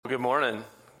Good morning.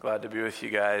 Glad to be with you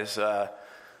guys.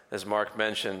 As Mark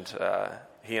mentioned,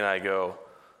 he and I go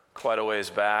quite a ways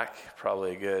back,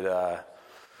 probably a good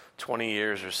 20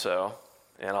 years or so,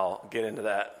 and I'll get into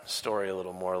that story a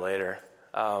little more later.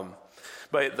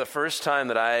 But the first time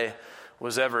that I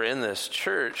was ever in this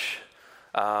church,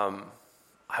 I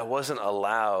wasn't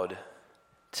allowed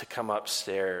to come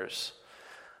upstairs.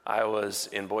 I was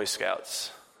in Boy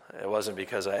Scouts. It wasn't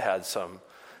because I had some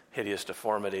hideous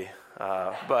deformity,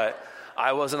 but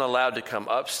I wasn't allowed to come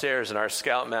upstairs, and our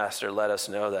scoutmaster let us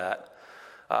know that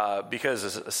because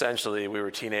essentially we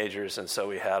were teenagers, and so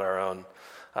we had our own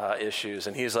issues.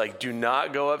 And he's like, do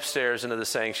not go upstairs into the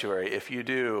sanctuary. If you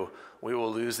do, we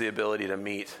will lose the ability to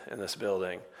meet in this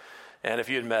building. And if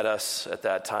you had met us at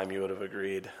that time, you would have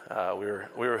agreed.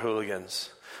 We were hooligans.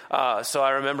 So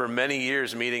I remember many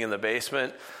years meeting in the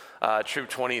basement, Troop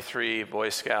 23, Boy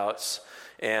Scouts,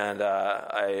 and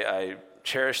I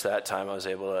cherished that time. I was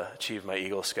able to achieve my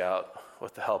Eagle Scout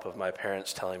with the help of my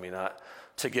parents telling me not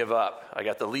to give up. I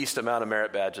got the least amount of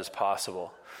merit badges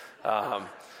possible.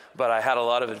 But I had a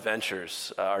lot of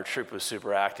adventures. Our troop was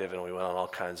super active, and we went on all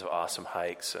kinds of awesome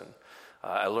hikes, and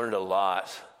I learned a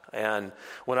lot. And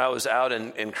when I was out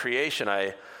in creation,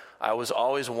 I was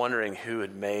always wondering who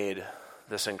had made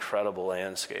this incredible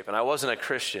landscape. And I wasn't a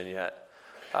Christian yet.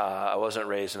 I wasn't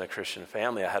raised in a Christian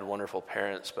family. I had wonderful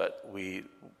parents, but we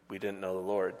didn't know the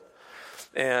Lord.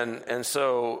 And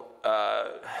so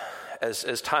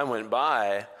as time went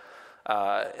by,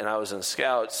 and I was in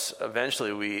Scouts,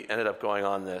 eventually we ended up going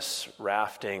on this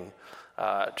rafting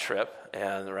trip,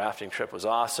 and the rafting trip was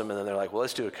awesome. And then they're like, well,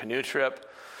 let's do a canoe trip.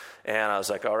 And I was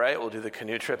like, all right, we'll do the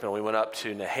canoe trip. And we went up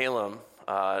to Nehalem,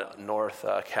 North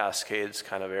Cascades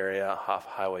kind of area off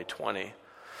Highway 20.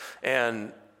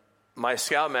 And my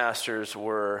scoutmasters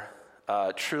were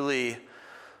truly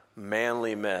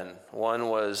manly men. One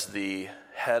was the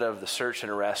head of the search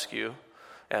and rescue,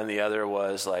 and the other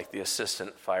was like the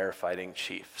assistant firefighting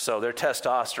chief. So their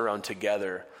testosterone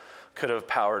together could have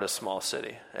powered a small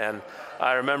city. And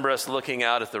I remember us looking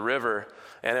out at the river,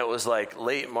 and it was like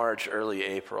late March, early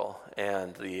April,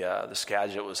 and the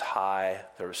Skagit was high.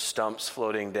 There were stumps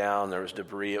floating down. There was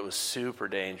debris. It was super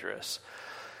dangerous.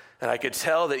 And I could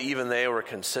tell that even they were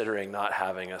considering not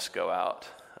having us go out.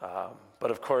 But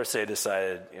of course they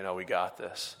decided, we got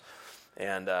this.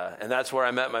 And that's where I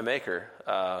met my maker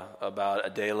about a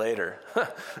day later.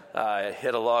 I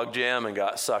hit a log jam and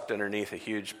got sucked underneath a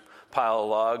huge pile of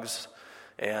logs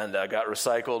and got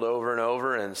recycled over and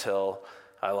over until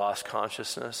I lost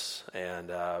consciousness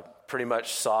and pretty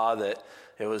much saw that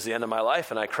it was the end of my life.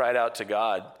 And I cried out to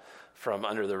God from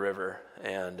under the river,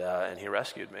 and he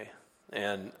rescued me.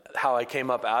 And how I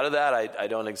came up out of that, I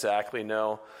don't exactly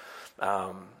know,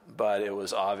 but it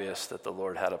was obvious that the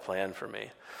Lord had a plan for me.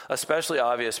 Especially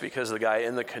obvious because the guy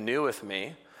in the canoe with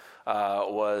me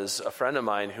was a friend of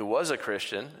mine who was a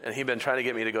Christian, and he'd been trying to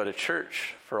get me to go to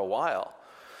church for a while.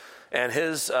 And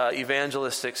his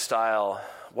evangelistic style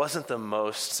wasn't the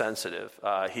most sensitive.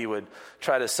 He would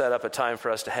try to set up a time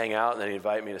for us to hang out, and then he'd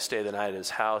invite me to stay the night at his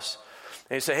house.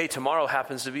 And he'd say, hey, tomorrow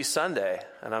happens to be Sunday.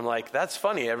 And I'm like, that's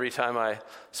funny. Every time I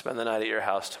spend the night at your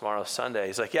house, tomorrow's Sunday.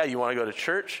 He's like, yeah, you want to go to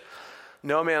church?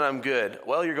 No, man, I'm good.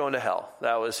 Well, you're going to hell.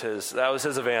 That was his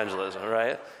evangelism,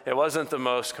 right? It wasn't the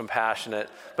most compassionate,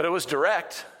 but it was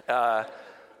direct, and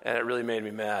it really made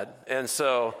me mad. And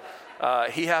so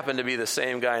he happened to be the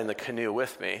same guy in the canoe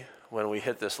with me when we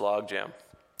hit this log jam.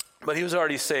 But he was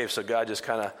already saved, so God just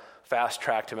kind of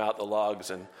fast-tracked him out the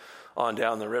logs and on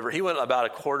down the river. He went about a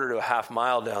quarter to a half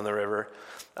mile down the river,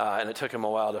 and it took him a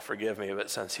while to forgive me, but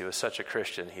since he was such a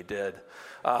Christian, he did.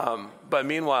 But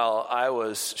meanwhile, I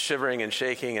was shivering and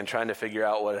shaking and trying to figure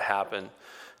out what had happened,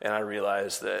 and I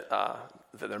realized that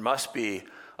there must be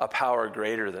a power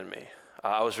greater than me.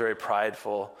 I was very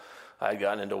prideful. I had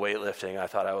gotten into weightlifting. I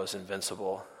thought I was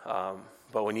invincible.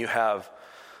 But when you have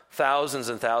thousands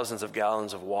and thousands of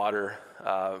gallons of water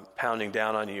pounding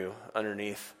down on you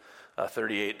underneath a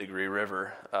 38-degree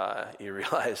river, you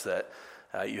realize that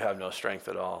you have no strength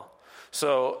at all.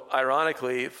 So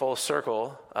ironically, full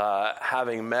circle,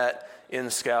 having met in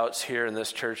Scouts here in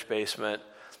this church basement,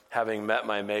 having met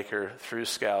my maker through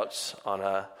Scouts on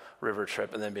a river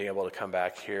trip, and then being able to come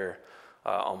back here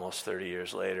almost 30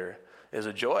 years later is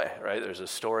a joy, right? There's a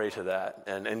story to that.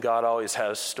 And God always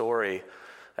has story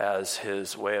as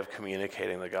his way of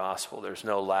communicating the gospel. There's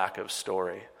no lack of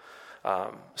story.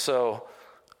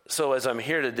 So as I'm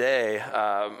here today,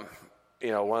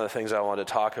 one of the things I want to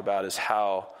talk about is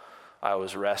how I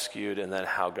was rescued and then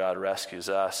how God rescues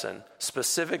us, and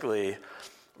specifically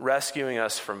rescuing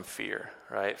us from fear,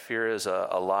 right? Fear is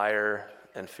a liar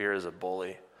and fear is a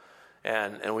bully.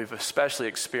 And we've especially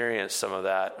experienced some of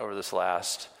that over this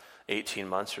last 18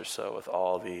 months or so with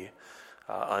all the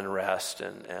unrest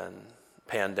and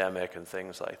pandemic and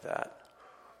things like that.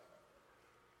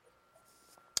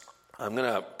 I'm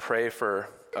going to pray for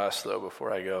us, though,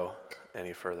 before I go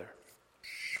any further.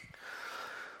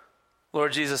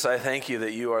 Lord Jesus, I thank you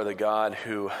that you are the God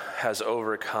who has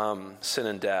overcome sin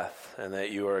and death, and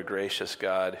that you are a gracious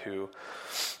God who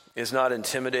is not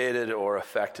intimidated or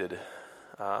affected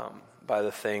by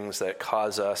the things that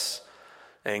cause us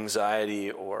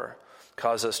anxiety or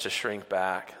cause us to shrink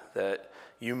back, that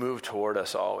you move toward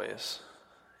us always,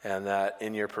 and that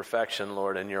in your perfection,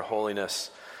 Lord, in your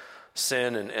holiness,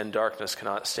 sin and darkness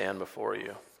cannot stand before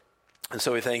you. And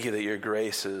so we thank you that your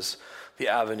grace is the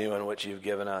avenue in which you've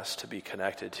given us to be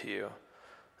connected to you,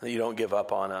 that you don't give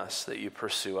up on us, that you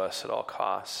pursue us at all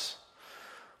costs.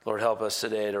 Lord, help us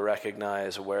today to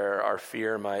recognize where our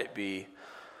fear might be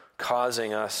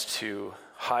causing us to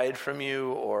hide from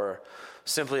you, or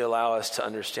simply allow us to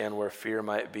understand where fear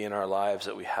might be in our lives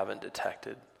that we haven't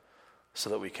detected, so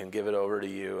that we can give it over to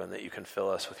you and that you can fill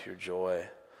us with your joy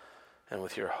and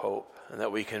with your hope, and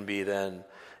that we can be then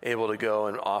able to go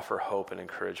and offer hope and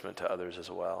encouragement to others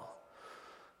as well.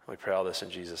 We pray all this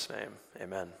in Jesus' name.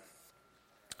 Amen.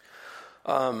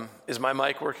 Is my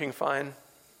mic working fine?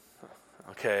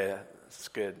 Okay, that's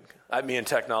good. Me and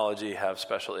technology have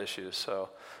special issues, so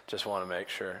just want to make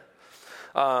sure.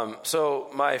 So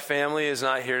my family is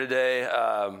not here today.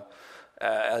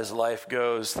 As life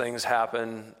goes, things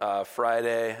happen.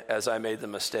 Friday, as I made the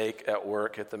mistake at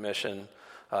work at the mission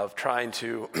of trying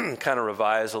to kind of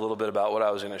revise a little bit about what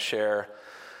I was going to share,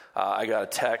 I got a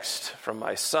text from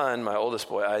my son, my oldest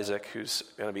boy, Isaac, who's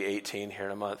going to be 18 here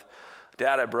in a month.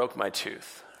 Dad, I broke my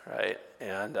tooth, right?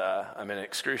 And I'm in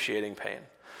excruciating pain.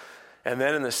 And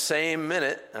then in the same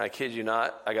minute, and I kid you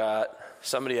not, I got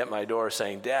somebody at my door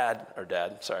saying, Dad,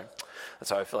 sorry, that's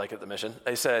how I feel like at the mission.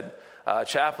 They said,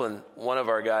 Chaplain, one of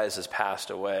our guys has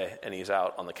passed away, and he's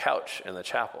out on the couch in the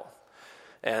chapel.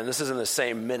 And this is in the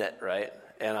same minute, right?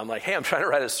 And I'm like, hey, I'm trying to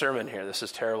write a sermon here. This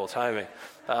is terrible timing.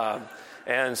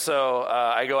 And so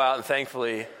I go out, and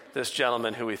thankfully, this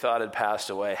gentleman who we thought had passed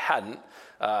away hadn't,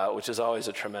 which is always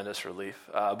a tremendous relief.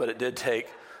 But it did take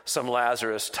some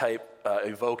Lazarus-type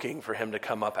evoking for him to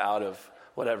come up out of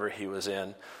whatever he was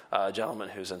in, a gentleman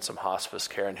who's in some hospice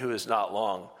care and who is not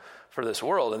long for this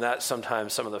world. And that's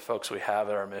sometimes some of the folks we have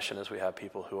at our mission, is we have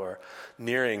people who are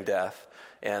nearing death,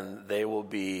 and they will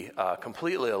be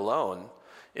completely alone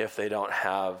if they don't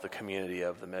have the community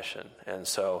of the mission. And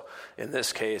so in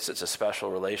this case, it's a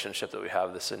special relationship that we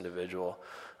have with this individual,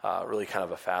 really kind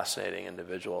of a fascinating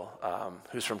individual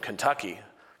who's from Kentucky,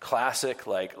 classic,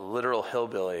 like literal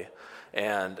hillbilly,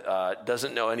 and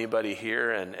doesn't know anybody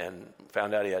here, and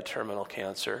found out he had terminal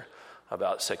cancer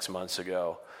about 6 months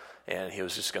ago, and he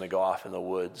was just going to go off in the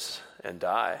woods and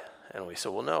die. And we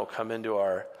said, well, no, come into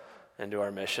our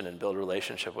mission and build a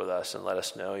relationship with us and let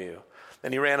us know you.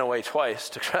 And he ran away twice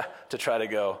to try to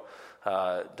go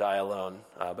die alone,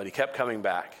 but he kept coming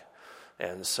back.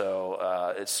 And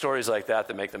so it's stories like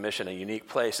that make the mission a unique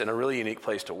place, and a really unique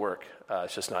place to work.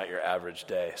 It's just not your average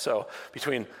day. So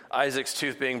between Isaac's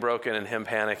tooth being broken and him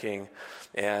panicking,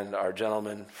 and our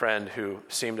gentleman friend who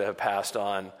seemed to have passed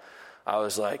on, I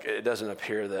was like, it doesn't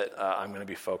appear that I'm going to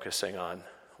be focusing on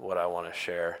what I want to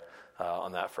share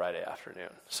on that Friday afternoon.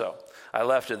 So I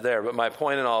left it there. But my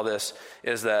point in all this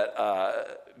is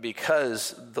that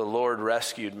because the Lord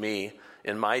rescued me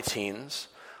in my teens,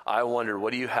 I wondered,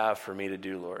 what do you have for me to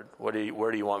do, Lord? Where do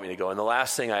you want me to go? And the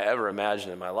last thing I ever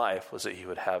imagined in my life was that he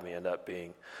would have me end up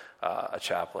being a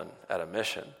chaplain at a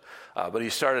mission. But he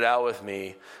started out with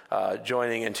me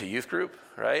joining into youth group,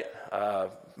 right?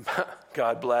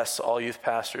 God bless all youth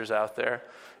pastors out there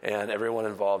and everyone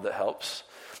involved that helps.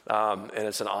 And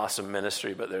it's an awesome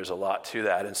ministry, but there's a lot to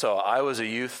that. And so I was a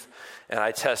youth, and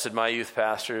I tested my youth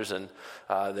pastors, and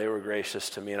they were gracious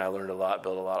to me, and I learned a lot,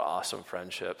 built a lot of awesome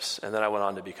friendships. And then I went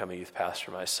on to become a youth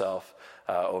pastor myself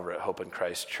over at Hope in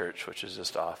Christ Church, which is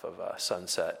just off of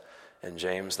Sunset and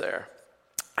James there.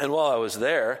 And while I was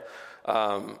there,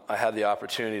 I had the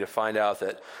opportunity to find out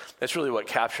that that's really what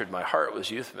captured my heart was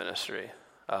youth ministry.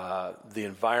 The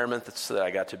environment that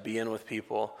I got to be in with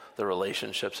people, the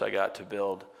relationships I got to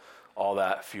build, all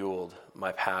that fueled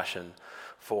my passion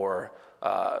for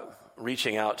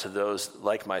reaching out to those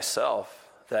like myself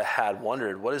that had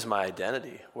wondered, what is my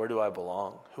identity? Where do I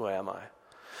belong? Who am I?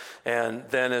 And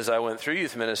then as I went through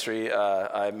youth ministry,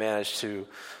 I managed to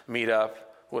meet up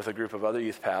with a group of other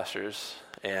youth pastors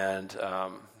and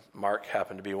Mark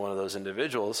happened to be one of those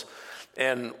individuals.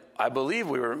 And I believe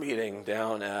we were meeting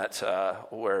down at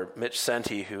where Mitch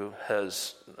Senti, who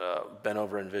has been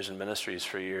over in Vision Ministries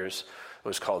for years, it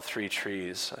was called Three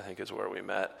Trees, I think is where we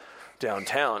met,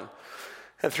 downtown.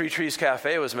 And Three Trees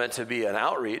Cafe was meant to be an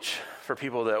outreach for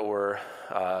people that were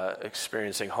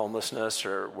experiencing homelessness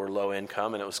or were low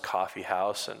income, and it was a coffee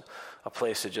house and a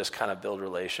place to just kind of build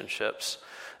relationships.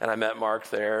 And I met Mark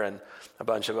there and a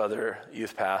bunch of other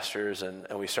youth pastors, and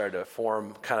we started to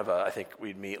form kind of I think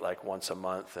we'd meet like once a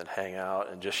month and hang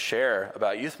out and just share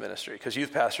about youth ministry, because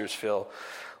youth pastors feel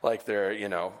like they're,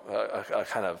 a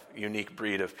kind of unique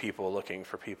breed of people looking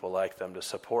for people like them to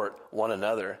support one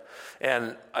another.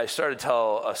 And I started to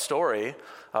tell a story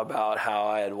about how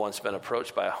I had once been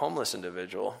approached by a homeless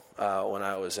individual when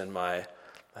I was in my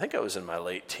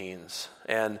late teens.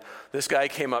 And this guy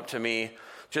came up to me,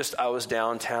 I was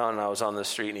downtown and I was on the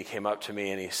street, and he came up to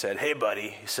me and he said, "Hey buddy,"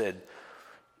 he said,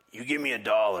 "you give me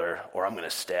 $1 or I'm going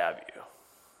to stab you."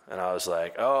 And I was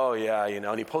like, "Oh yeah,"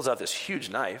 and he pulls out this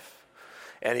huge knife.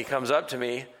 And he comes up to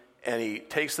me, and he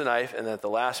takes the knife, and at the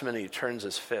last minute, he turns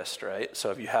his fist, right? So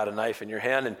if you had a knife in your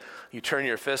hand, and you turn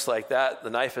your fist like that,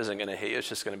 the knife isn't going to hit you, it's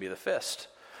just going to be the fist.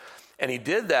 And he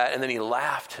did that, and then he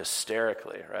laughed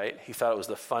hysterically, right? He thought it was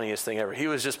the funniest thing ever. He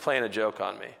was just playing a joke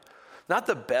on me. Not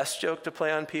the best joke to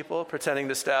play on people, pretending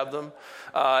to stab them.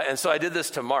 And so I did this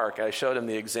to Mark. I showed him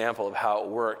the example of how it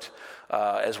worked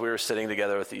as we were sitting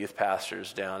together with the youth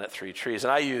pastors down at Three Trees.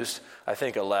 And I used, I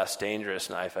think, a less dangerous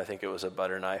knife. I think it was a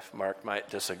butter knife. Mark might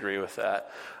disagree with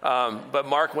that. But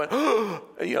Mark went,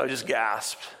 just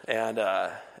gasped. And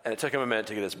it took him a minute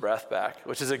to get his breath back,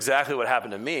 which is exactly what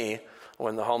happened to me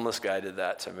when the homeless guy did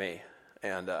that to me.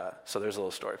 And so there's a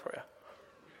little story for you.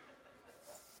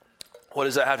 What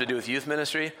does that have to do with youth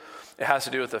ministry? It has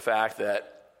to do with the fact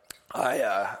that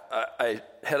I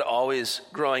had always,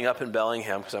 growing up in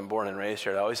Bellingham, because I'm born and raised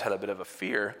here, I always had a bit of a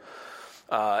fear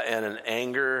and an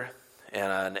anger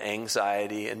and an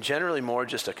anxiety, and generally more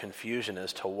just a confusion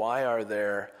as to why are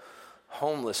there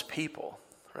homeless people,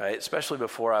 right? Especially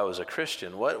before I was a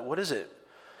Christian. What is it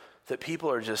that people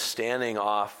are just standing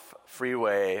off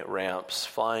freeway ramps,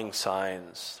 flying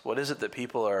signs? What is it that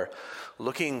people are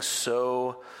looking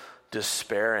so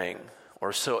despairing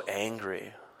or so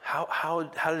angry? How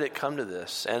did it come to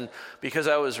this? And because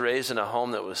I was raised in a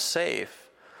home that was safe,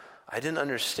 I didn't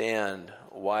understand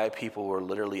why people were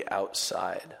literally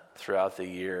outside throughout the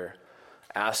year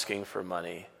asking for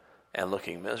money and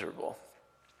looking miserable.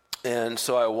 And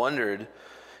so I wondered,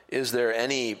 is there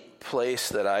any place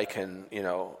that I can,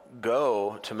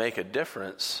 go to make a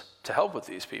difference to help with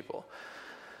these people?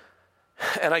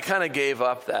 And I kind of gave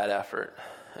up that effort.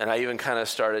 And I even kind of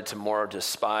started to more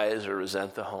despise or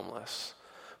resent the homeless.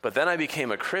 But then I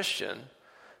became a Christian.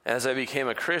 And as I became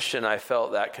a Christian, I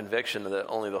felt that conviction that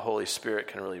only the Holy Spirit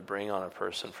can really bring on a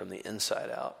person from the inside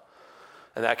out.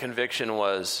 And that conviction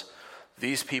was,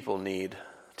 these people need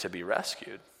to be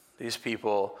rescued. These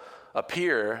people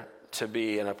appear to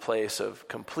be in a place of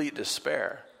complete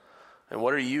despair. And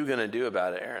what are you going to do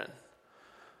about it, Aaron?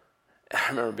 I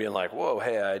remember being like, whoa,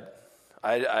 hey,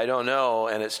 I don't know,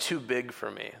 and it's too big for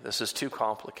me. This is too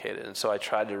complicated. And so I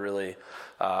tried to really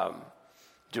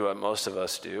do what most of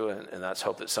us do, and that's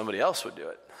hope that somebody else would do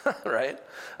it, right?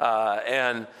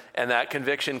 And that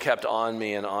conviction kept on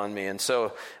me. And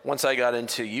so once I got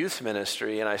into youth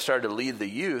ministry and I started to lead the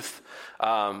youth,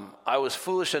 I was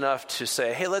foolish enough to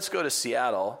say, hey, let's go to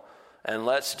Seattle and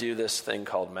let's do this thing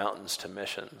called Mountains to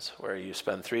Missions, where you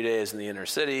spend 3 days in the inner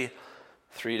city,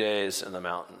 3 days in the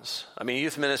mountains. I mean,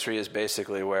 youth ministry is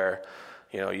basically where,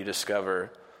 you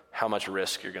discover how much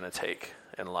risk you're going to take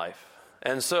in life.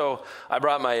 And so I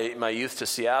brought my youth to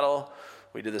Seattle.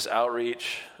 We did this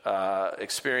outreach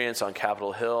experience on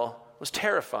Capitol Hill. It was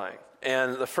terrifying.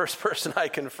 And the first person I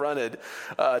confronted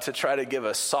to try to give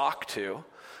a sock to,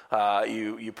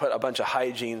 you put a bunch of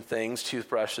hygiene things,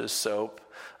 toothbrushes, soap,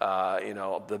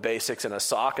 the basics in a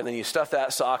sock, and then you stuff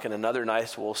that sock in another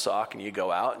nice wool sock, and you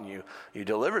go out and you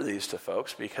deliver these to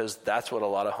folks, because that's what a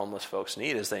lot of homeless folks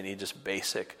need, is they need just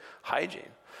basic hygiene.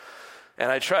 And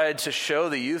I tried to show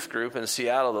the youth group in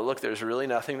Seattle that, look, there's really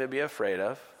nothing to be afraid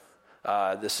of.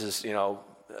 This is, kind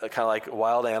of like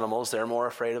wild animals. They're more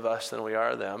afraid of us than we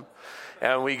are of them.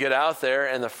 And we get out there,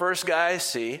 and the first guy I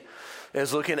see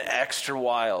is looking extra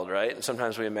wild, right? And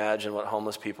sometimes we imagine what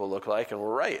homeless people look like, and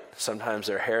we're right. Sometimes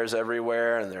their hair's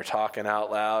everywhere, and they're talking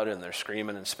out loud, and they're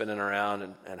screaming and spinning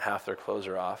around, and half their clothes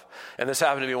are off. And this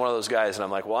happened to be one of those guys, and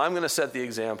I'm like, well, I'm going to set the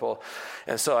example.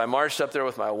 And so I marched up there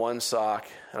with my one sock,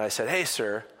 and I said, hey,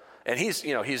 sir, And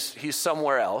he's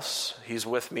somewhere else. He's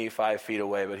with me 5 feet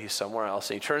away, but he's somewhere else.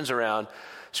 And he turns around,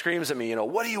 screams at me,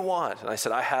 what do you want? And I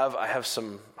said, I have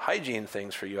some hygiene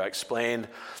things for you. I explained.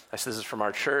 I said, this is from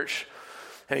our church.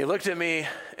 And he looked at me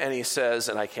and he says,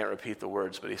 and I can't repeat the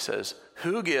words, but he says,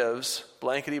 who gives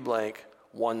blankety blank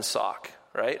one sock,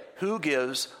 right? Who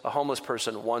gives a homeless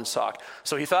person one sock?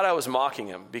 So he thought I was mocking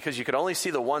him because you could only see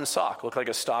the one sock, look like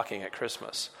a stocking at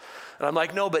Christmas. And I'm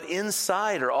like, no, but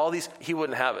inside are all these, he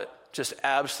wouldn't have it. Just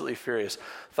absolutely furious.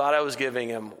 Thought I was giving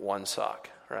him one sock,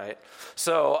 right?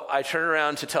 So I turn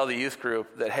around to tell the youth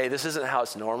group that, hey, this isn't how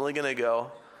it's normally going to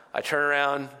go. I turn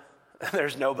around, and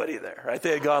there's nobody there, right?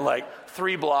 They had gone like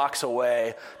 3 blocks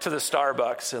away to the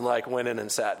Starbucks and like went in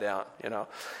and sat down,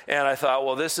 And I thought,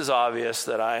 well, this is obvious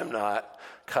that I am not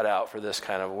cut out for this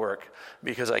kind of work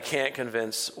because I can't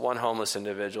convince one homeless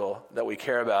individual that we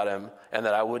care about him and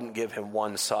that I wouldn't give him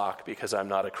one sock because I'm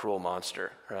not a cruel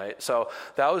monster, right? So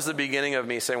that was the beginning of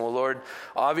me saying, well, Lord,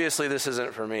 obviously this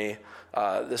isn't for me.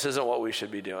 This isn't what we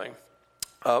should be doing.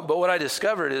 But what I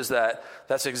discovered is that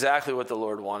that's exactly what the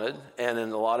Lord wanted. And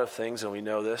in a lot of things, and we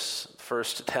know this,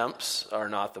 first attempts are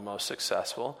not the most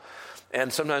successful.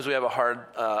 And sometimes we have a hard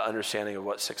understanding of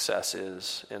what success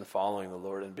is in following the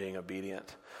Lord and being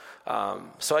obedient.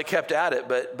 So I kept at it,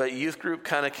 but youth group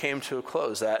kind of came to a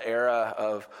close, that era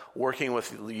of working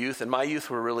with youth. And my youth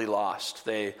were really lost.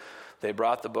 They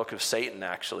brought the book of Satan,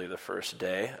 actually, the first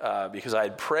day, because I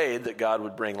had prayed that God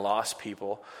would bring lost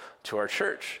people to our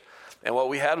church. And what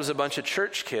we had was a bunch of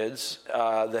church kids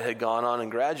that had gone on and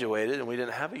graduated, and we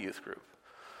didn't have a youth group.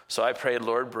 So I prayed,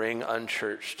 Lord, bring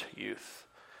unchurched youth.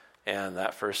 And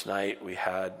that first night, we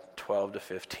had 12 to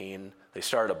 15. They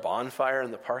started a bonfire in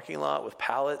the parking lot with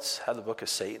pallets, had the book of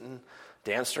Satan,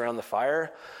 danced around the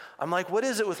fire. I'm like, what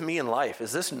is it with me in life?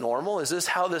 Is this normal? Is this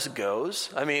how this goes?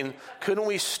 I mean, couldn't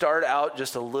we start out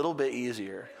just a little bit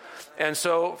easier? And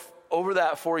so over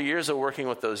that 4 years of working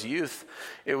with those youth,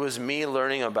 it was me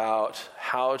learning about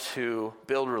how to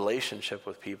build relationship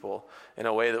with people in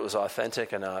a way that was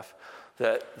authentic enough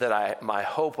that my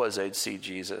hope was they'd see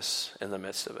Jesus in the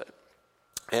midst of it.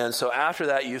 And so after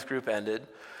that youth group ended,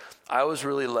 I was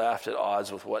really left at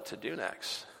odds with what to do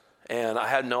next. And I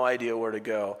had no idea where to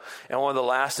go. And one of the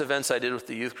last events I did with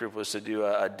the youth group was to do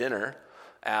a dinner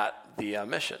at the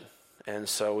mission. And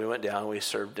so we went down, we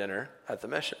served dinner at the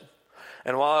mission.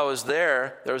 And while I was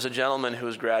there was a gentleman who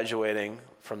was graduating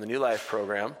from the New Life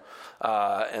program,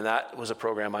 and that was a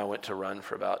program I went to run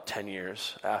for about 10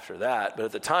 years after that. But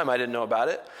at the time, I didn't know about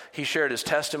it. He shared his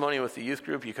testimony with the youth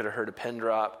group. You could have heard a pin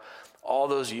drop. All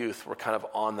those youth were kind of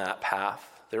on that path.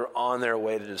 They were on their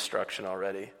way to destruction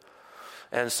already.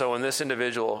 And so when this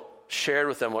individual shared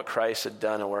with them what Christ had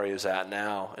done and where he was at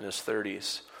now in his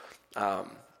 30s,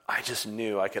 I just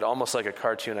knew. I could, almost like a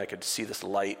cartoon, I could see this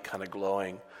light kind of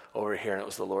glowing over here, and it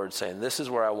was the Lord saying, this is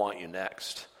where I want you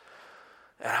next.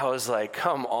 And I was like,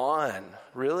 come on,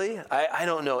 really? I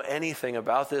don't know anything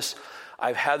about this.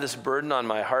 I've had this burden on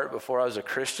my heart before I was a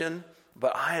Christian,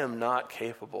 but I am not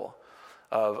capable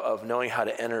of knowing how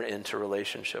to enter into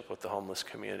relationship with the homeless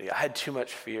community. I had too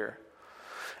much fear.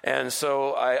 And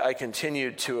so I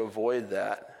continued to avoid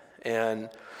that. And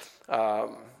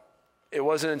it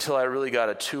wasn't until I really got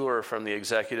a tour from the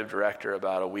executive director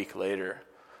about a week later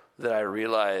that I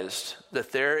realized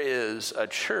that there is a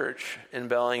church in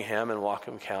Bellingham in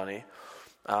Whatcom County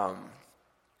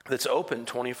that's open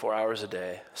 24 hours a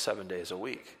day, 7 days a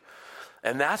week.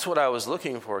 And that's what I was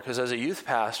looking for, because as a youth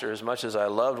pastor, as much as I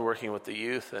loved working with the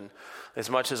youth and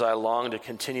as much as I longed to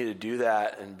continue to do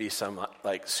that and be some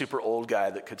like super old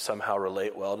guy that could somehow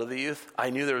relate well to the youth,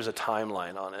 I knew there was a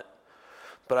timeline on it.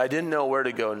 But I didn't know where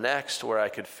to go next where I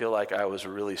could feel like I was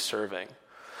really serving.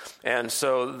 And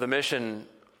so the mission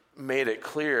made it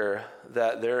clear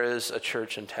that there is a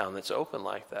church in town that's open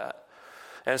like that.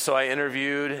 And so I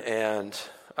interviewed, and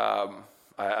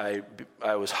I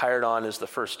was hired on as the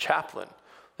first chaplain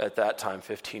at that time,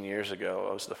 15 years ago.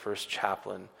 I was the first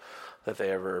chaplain that they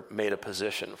ever made a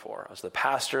position for. I was the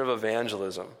pastor of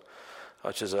evangelism,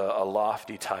 which is a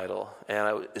lofty title,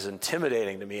 and it was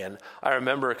intimidating to me. And I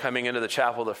remember coming into the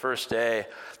chapel the first day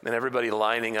and everybody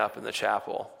lining up in the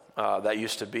chapel. That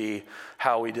used to be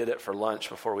how we did it for lunch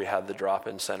before we had the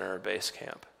drop-in center or base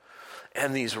camp.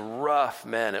 And these rough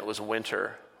men, it was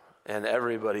winter, and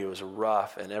everybody was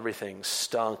rough, and everything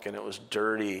stunk, and it was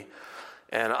dirty.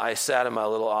 And I sat in my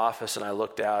little office, and I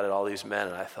looked out at all these men,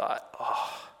 and I thought,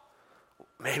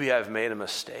 maybe I've made a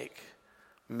mistake.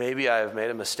 Maybe I have made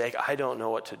a mistake. I don't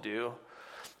know what to do.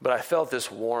 But I felt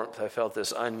this warmth. I felt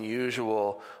this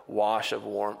unusual wash of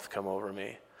warmth come over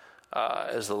me.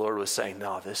 as the Lord was saying,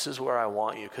 no, this is where I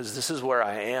want you, because this is where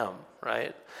I am,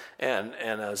 right? And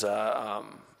as a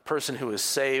person who was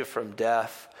saved from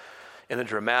death in a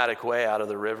dramatic way out of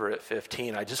the river at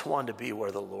 15, I just wanted to be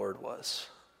where the Lord was.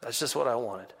 That's just what I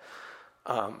wanted.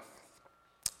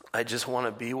 I just want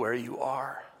to be where you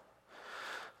are.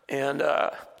 And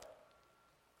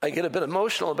I get a bit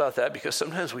emotional about that because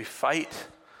sometimes we fight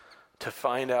to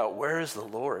find out, where is the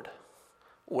Lord?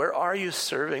 Where are you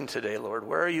serving today, Lord?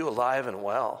 Where are you alive and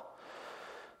well?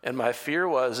 And my fear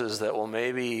is that, well,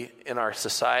 maybe in our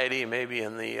society, maybe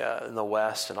in the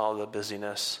West and all the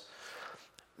busyness,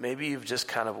 maybe you've just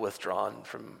kind of withdrawn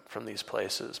from these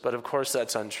places. But of course,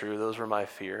 that's untrue. Those were my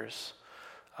fears.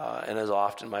 And as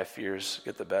often, my fears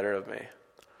get the better of me.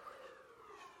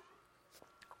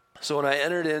 So when I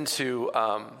entered into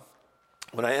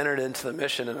the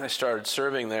mission and I started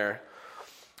serving there,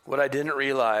 what I didn't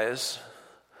realize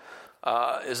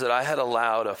is that I had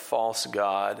allowed a false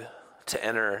god to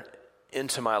enter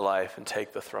into my life and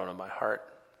take the throne of my heart,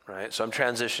 right? So I'm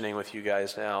transitioning with you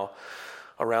guys now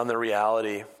around the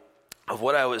reality of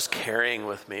what I was carrying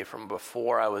with me from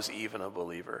before I was even a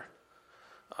believer.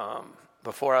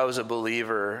 Before I was a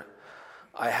believer,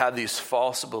 I had these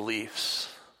false beliefs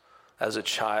as a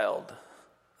child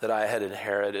that I had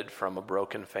inherited from a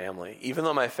broken family. Even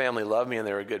though my family loved me and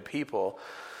they were good people,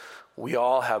 we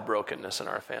all have brokenness in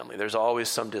our family. There's always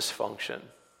some dysfunction.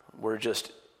 We're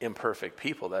just imperfect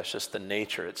people. That's just the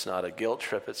nature. It's not a guilt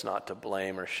trip. It's not to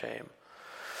blame or shame.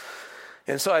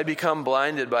 And so I'd become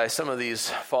blinded by some of these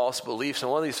false beliefs.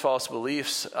 And one of these false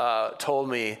beliefs told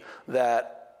me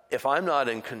that if I'm not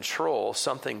in control,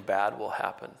 something bad will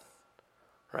happen.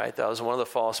 Right? That was one of the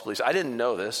false beliefs. I didn't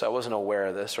know this. I wasn't aware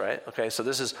of this, right? Okay, so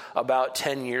this is about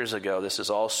 10 years ago. This is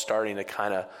all starting to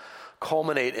kind of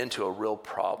culminate into a real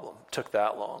problem. It took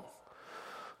that long.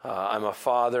 I'm a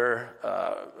father.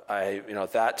 I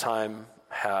at that time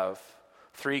have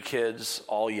 3 kids,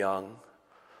 all young.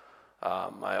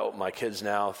 My kids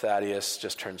now, Thaddeus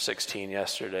just turned 16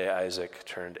 yesterday. Isaac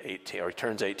turned 18, or he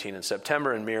turns 18 in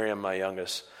September, and Miriam, my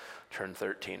youngest, turned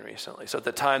 13 recently. So at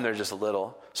the time, they're just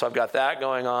little. So I've got that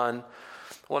going on.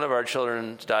 One of our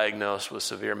children is diagnosed with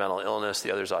severe mental illness.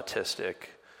 The other's autistic.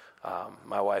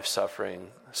 My wife's suffering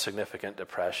significant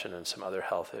depression and some other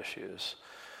health issues.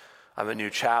 I'm a new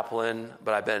chaplain,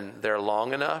 but I've been there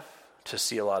long enough to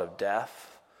see a lot of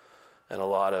death and a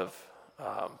lot of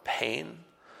pain.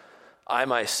 I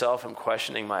myself am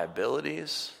questioning my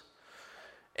abilities.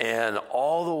 And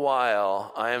all the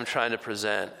while, I am trying to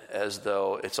present as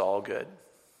though it's all good.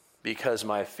 Because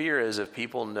my fear is, if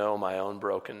people know my own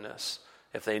brokenness,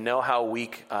 if they know how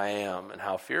weak I am and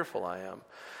how fearful I am,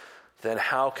 then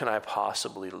how can I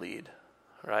possibly lead,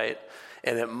 right?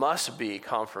 And it must be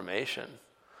confirmation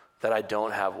that I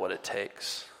don't have what it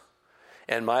takes.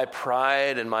 And my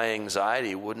pride and my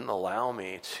anxiety wouldn't allow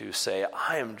me to say,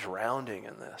 I am drowning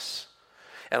in this.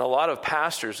 And a lot of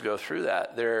pastors go through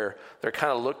that. They're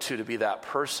kind of looked to be that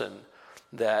person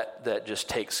that just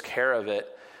takes care of it,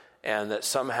 and that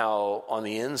somehow on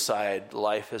the inside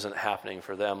life isn't happening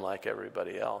for them like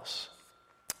everybody else.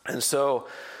 And so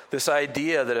this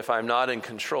idea that if I'm not in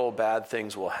control, bad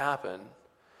things will happen,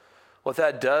 what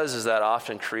that does is that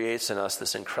often creates in us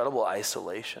this incredible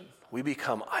isolation. We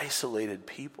become isolated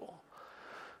people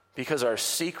because our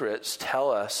secrets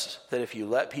tell us that if you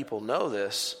let people know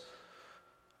this,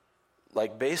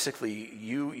 like basically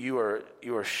you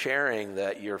are sharing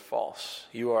that you're false.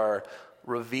 You are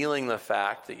revealing the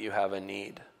fact that you have a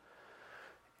need.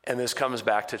 And this comes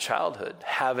back to childhood.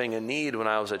 Having a need when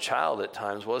I was a child at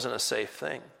times wasn't a safe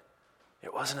thing.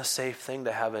 It wasn't a safe thing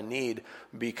to have a need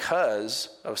because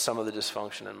of some of the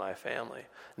dysfunction in my family.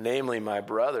 Namely, my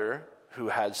brother, who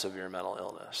had severe mental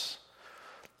illness.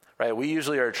 Right? We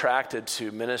usually are attracted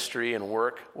to ministry and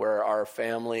work where our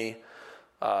family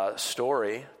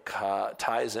story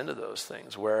ties into those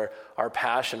things, where our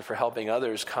passion for helping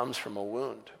others comes from a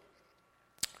wound.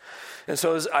 And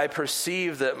so as I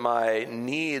perceived that my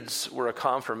needs were a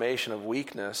confirmation of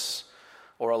weakness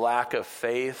or a lack of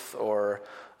faith or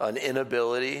an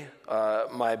inability,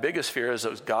 my biggest fear is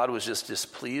that God was just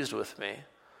displeased with me.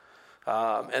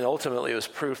 And ultimately it was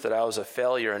proof that I was a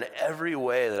failure in every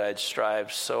way that I'd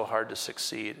strived so hard to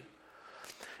succeed.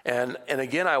 And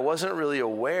again, I wasn't really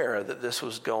aware that this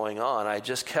was going on. I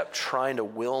just kept trying to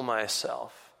will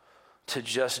myself to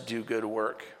just do good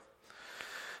work.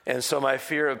 And so my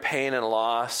fear of pain and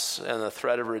loss and the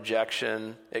threat of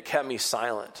rejection, it kept me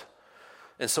silent.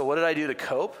 And so what did I do to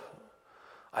cope?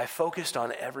 I focused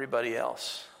on everybody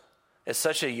else. It's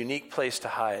such a unique place to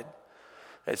hide.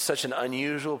 It's such an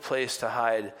unusual place to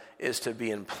hide, is to be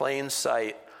in plain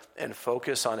sight and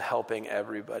focus on helping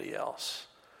everybody else.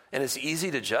 And it's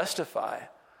easy to justify,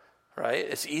 right?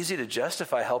 It's easy to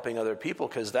justify helping other people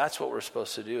because that's what we're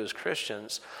supposed to do as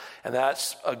Christians. And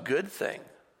that's a good thing.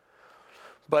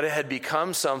 But it had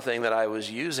become something that I was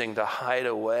using to hide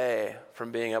away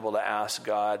from being able to ask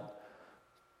God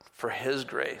for his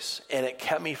grace. And it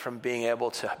kept me from being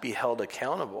able to be held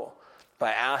accountable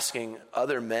by asking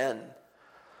other men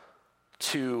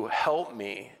to help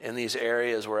me in these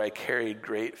areas where I carried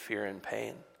great fear and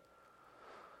pain.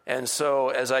 And so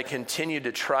as I continued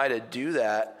to try to do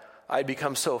that, I'd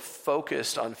become so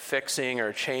focused on fixing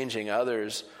or changing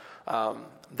others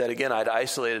that again, I'd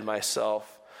isolated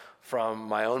myself from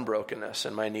my own brokenness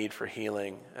and my need for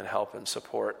healing and help and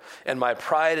support. And my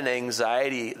pride and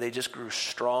anxiety, they just grew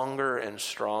stronger and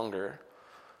stronger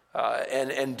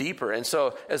and deeper. And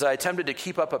so as I attempted to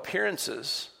keep up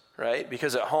appearances, right?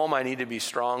 Because at home I need to be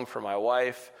strong for my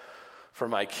wife, for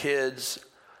my kids,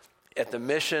 at the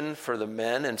mission for the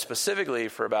men, and specifically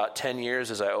for about 10 years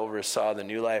as I oversaw the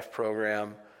New Life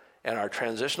program and our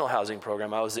transitional housing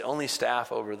program, I was the only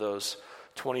staff over those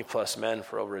 20 plus men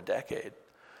for over a decade.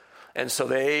 And so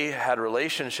they had a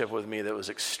relationship with me that was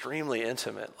extremely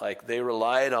intimate. Like they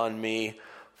relied on me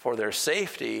for their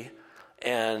safety,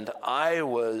 and I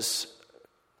was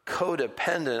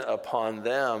codependent upon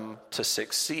them to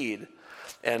succeed.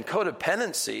 And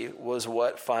codependency was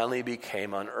what finally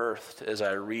became unearthed as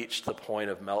I reached the point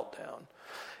of meltdown.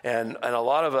 And a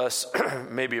lot of us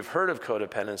maybe have heard of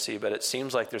codependency, but it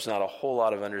seems like there's not a whole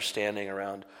lot of understanding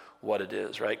around what it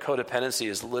is, right? Codependency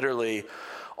is literally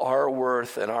our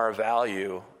worth and our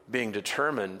value being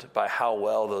determined by how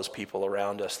well those people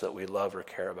around us that we love or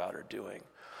care about are doing.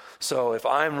 So if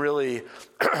I'm really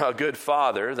a good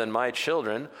father, then my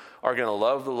children are going to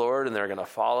love the Lord and they're going to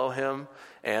follow him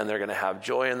and they're going to have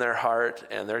joy in their heart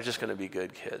and they're just going to be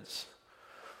good kids.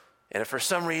 And if for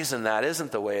some reason that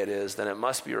isn't the way it is, then it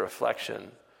must be a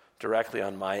reflection directly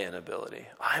on my inability.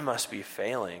 I must be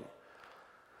failing.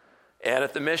 And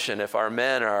at the mission, if our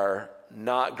men are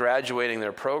not graduating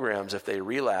their programs, if they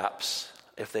relapse,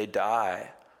 if they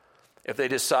die, if they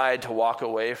decide to walk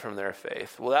away from their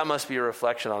faith, well, that must be a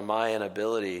reflection on my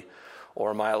inability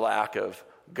or my lack of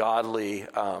godly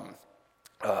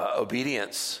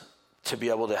obedience to be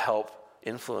able to help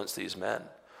influence these men.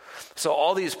 So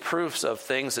all these proofs of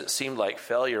things that seemed like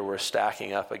failure were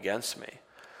stacking up against me.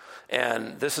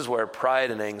 And this is where pride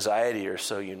and anxiety are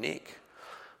so unique.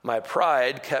 My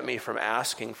pride kept me from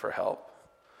asking for help.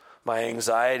 My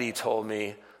anxiety told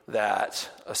me that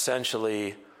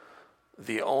essentially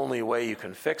the only way you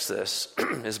can fix this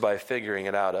is by figuring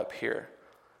it out up here,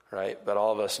 right? But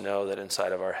all of us know that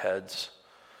inside of our heads,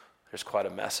 there's quite a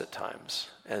mess at times.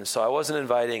 And so I wasn't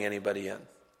inviting anybody in.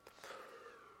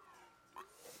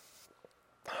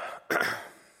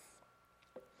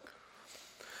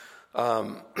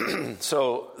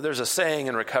 So there's a saying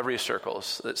in recovery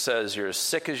circles that says, you're as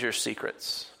sick as your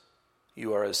secrets.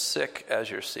 You are as sick as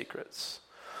your secrets.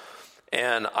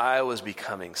 And I was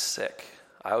becoming sick.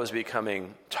 I was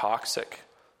becoming toxic,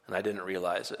 and I didn't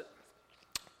realize it.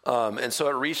 And so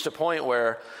it reached a point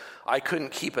where I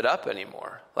couldn't keep it up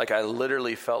anymore. Like I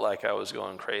literally felt like I was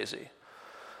going crazy.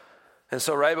 And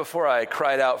so right before I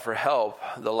cried out for help,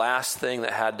 the last thing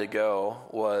that had to go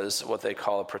was what they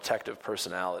call a protective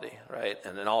personality, right?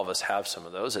 And then all of us have some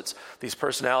of those. It's these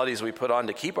personalities we put on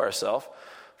to keep ourselves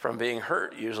from being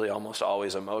hurt, usually almost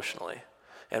always emotionally.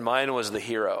 And mine was the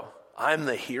hero. I'm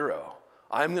the hero.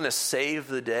 I'm going to save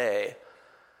the day.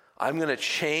 I'm going to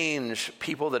change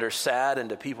people that are sad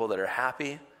into people that are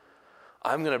happy.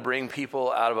 I'm going to bring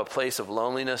people out of a place of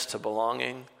loneliness to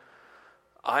belonging.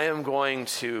 I am going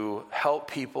to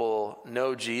help people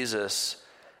know Jesus,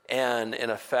 and in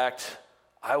effect,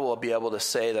 I will be able to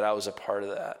say that I was a part of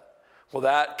that. Well,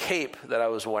 that cape that I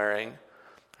was wearing,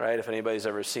 right, if anybody's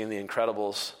ever seen The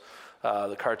Incredibles,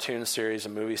 the cartoon series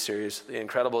and movie series, The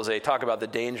Incredibles, they talk about the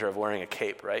danger of wearing a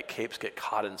cape, right? Capes get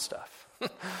caught in stuff.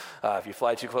 If you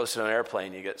fly too close to an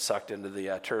airplane, you get sucked into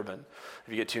the turbine.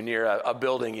 If you get too near a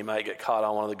building, you might get caught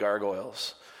on one of the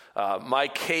gargoyles. My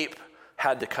cape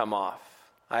had to come off.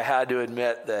 I had to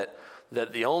admit that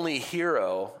the only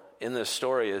hero in this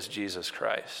story is Jesus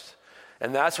Christ.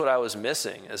 And that's what I was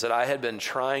missing, is that I had been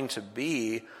trying to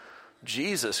be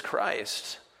Jesus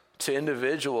Christ to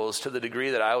individuals to the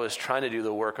degree that I was trying to do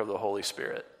the work of the Holy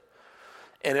Spirit.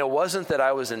 And it wasn't that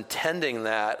I was intending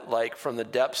that like from the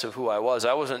depths of who I was.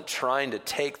 I wasn't trying to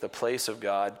take the place of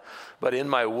God, but in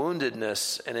my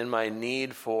woundedness and in my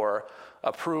need for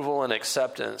approval and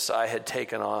acceptance, I had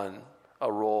taken on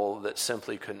a role that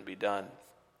simply couldn't be done.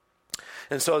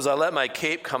 And so as I let my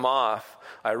cape come off,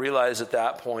 I realized at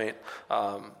that point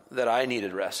that I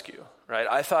needed rescue, right?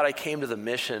 I thought I came to the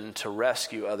mission to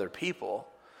rescue other people.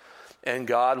 And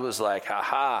God was like,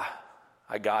 ha,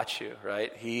 I got you,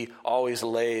 right? He always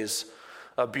lays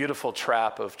a beautiful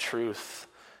trap of truth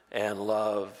and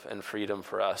love and freedom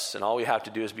for us. And all we have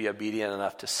to do is be obedient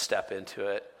enough to step into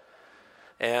it.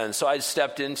 And so I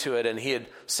stepped into it, and he had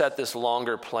set this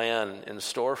longer plan in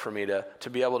store for me to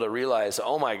be able to realize,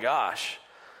 oh my gosh,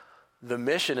 the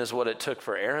mission is what it took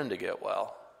for Aaron to get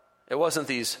well. It wasn't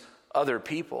these other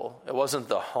people. It wasn't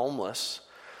the homeless.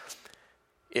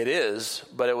 It is,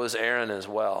 but it was Aaron as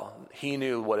well. He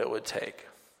knew what it would take.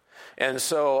 And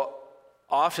so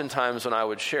oftentimes when I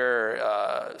would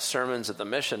share sermons at the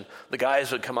mission, the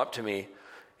guys would come up to me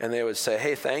and they would say,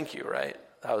 hey, thank you, right?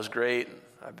 That was great.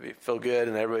 I'd feel good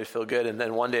and everybody feel good. And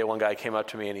then one day one guy came up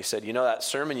to me and he said, you know that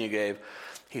sermon you gave?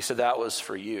 He said, that was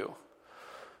for you.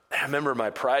 I remember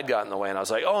my pride got in the way and I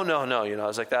was like, oh, no. I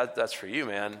was like, that's for you,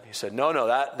 man. He said, no,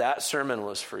 that sermon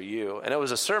was for you. And it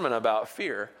was a sermon about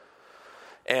fear.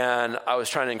 And I was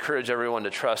trying to encourage everyone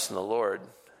to trust in the Lord.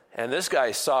 And this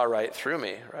guy saw right through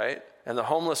me, right? And the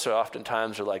homeless are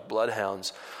oftentimes like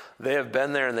bloodhounds. They have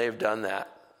been there and they've done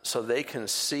that. So they can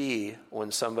see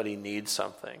when somebody needs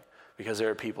something, because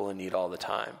there are people in need all the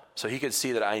time. So he could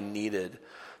see that I needed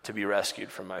to be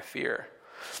rescued from my fear.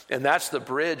 And that's the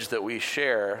bridge that we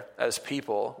share as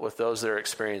people with those that are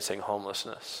experiencing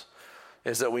homelessness,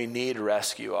 is that we need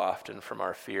rescue often from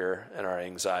our fear and our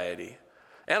anxiety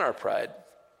and our pride.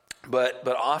 But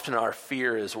often our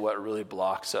fear is what really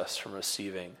blocks us from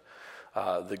receiving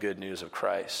the good news of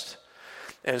Christ.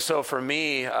 And so for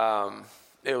me,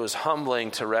 it was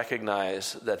humbling to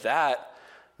recognize that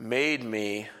made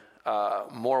me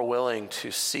more willing to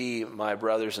see my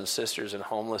brothers and sisters in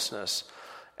homelessness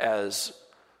as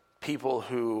people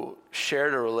who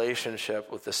shared a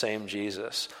relationship with the same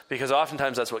Jesus. Because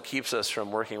oftentimes that's what keeps us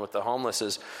from working with the homeless,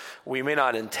 is we may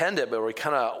not intend it, but we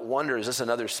kind of wonder, is this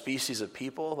another species of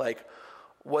people? Like,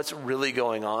 what's really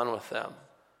going on with them?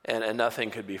 And nothing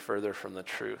could be further from the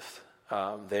truth.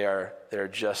 They're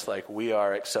just like we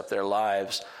are, except their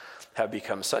lives have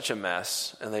become such a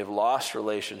mess, and they've lost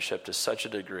relationship to such a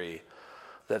degree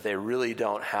that they really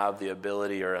don't have the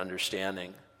ability or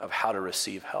understanding of how to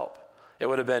receive help. It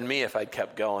would have been me if I'd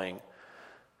kept going.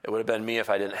 It would have been me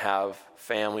if I didn't have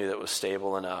family that was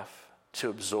stable enough to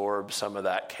absorb some of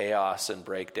that chaos and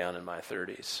breakdown in my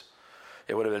 30s.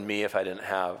 It would have been me if I didn't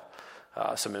have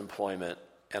some employment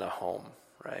and a home,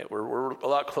 right? We're a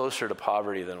lot closer to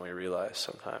poverty than we realize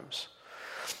sometimes.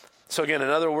 So again,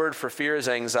 another word for fear is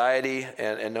anxiety,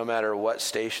 and no matter what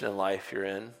station in life you're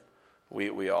in,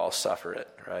 we all suffer it,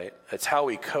 right? It's how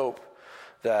we cope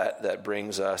that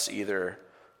brings us either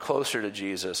closer to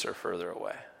Jesus or further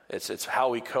away. It's how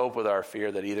we cope with our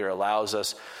fear that either allows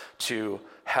us to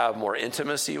have more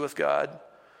intimacy with God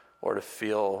or to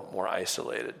feel more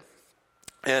isolated.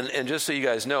 And just so you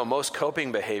guys know, most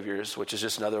coping behaviors, which is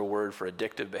just another word for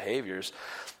addictive behaviors,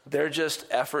 they're just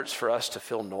efforts for us to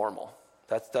feel normal.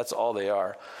 That's all they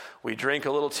are. We drink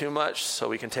a little too much so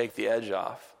we can take the edge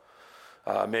off.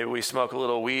 Maybe we smoke a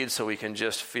little weed so we can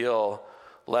just feel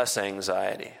less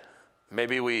anxiety.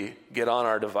 Maybe we get on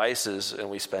our devices and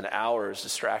we spend hours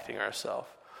distracting ourselves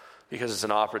because it's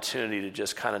an opportunity to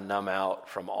just kind of numb out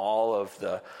from all of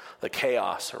the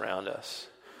chaos around us.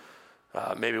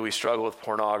 Maybe we struggle with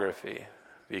pornography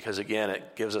because, again,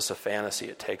 it gives us a fantasy.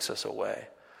 It takes us away.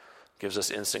 Gives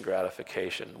us instant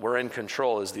gratification. We're in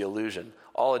control is the illusion.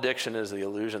 All addiction is the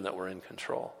illusion that we're in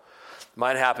control.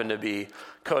 Mine happened to be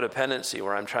codependency,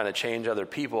 where I'm trying to change other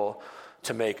people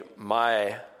to make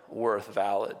my worth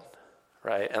valid,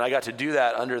 right? And I got to do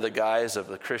that under the guise of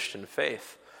the Christian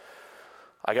faith.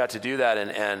 I got to do that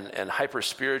and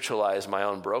hyper-spiritualize my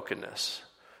own brokenness.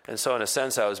 And so in a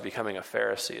sense, I was becoming a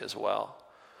Pharisee as well.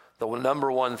 The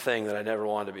number one thing that I never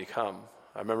wanted to become.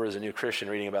 I remember as a new Christian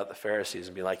reading about the Pharisees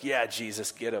and being like, yeah,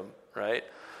 Jesus, get him, right?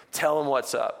 Tell him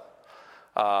what's up.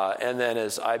 And then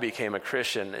as I became a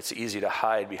Christian, it's easy to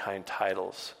hide behind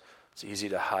titles. It's easy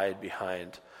to hide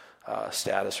behind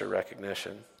status or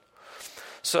recognition.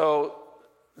 So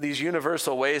these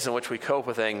universal ways in which we cope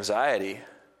with anxiety,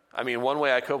 I mean, one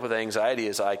way I cope with anxiety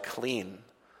is I clean.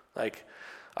 Like,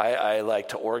 I like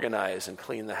to organize and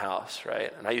clean the house,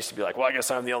 right? And I used to be like, well, I guess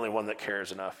I'm the only one that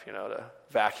cares enough, to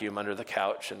vacuum under the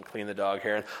couch and clean the dog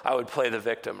hair. And I would play the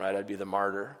victim, right? I'd be the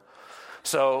martyr.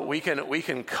 So we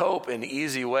can cope in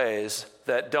easy ways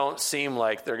that don't seem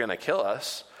like they're going to kill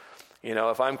us.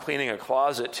 If I'm cleaning a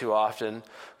closet too often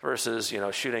versus,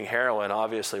 shooting heroin,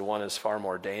 obviously one is far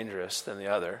more dangerous than the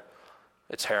other.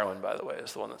 It's heroin, by the way,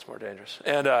 is the one that's more dangerous.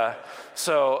 And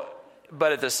so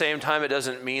But at the same time, it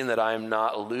doesn't mean that I'm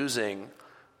not losing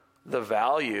the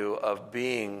value of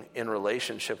being in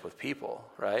relationship with people,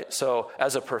 right? So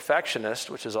as a perfectionist,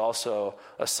 which is also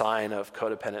a sign of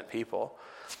codependent people,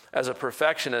 as a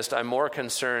perfectionist, I'm more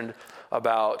concerned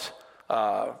about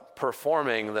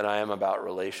performing than I am about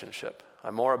relationship.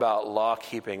 I'm more about law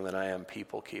keeping than I am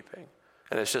people keeping.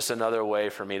 And it's just another way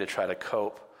for me to try to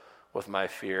cope with my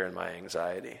fear and my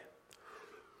anxiety.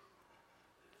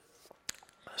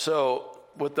 So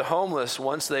with the homeless,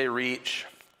 once they reach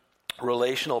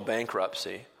relational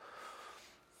bankruptcy,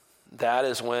 that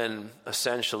is when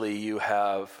essentially you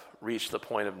have reached the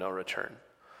point of no return.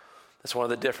 That's one of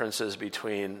the differences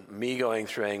between me going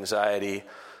through anxiety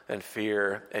and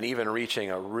fear and even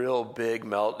reaching a real big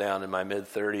meltdown in my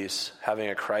mid-30s, having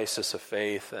a crisis of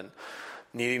faith and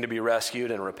needing to be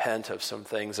rescued and repent of some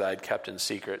things I'd kept in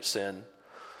secret sin.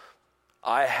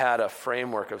 I had a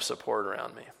framework of support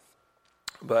around me.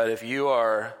 But if you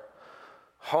are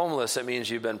homeless, it means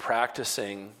you've been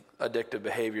practicing addictive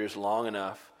behaviors long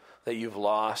enough that you've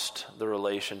lost the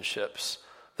relationships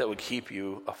that would keep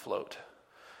you afloat.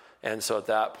 And so at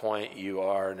that point, you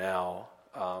are now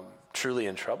truly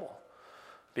in trouble.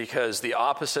 Because the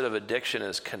opposite of addiction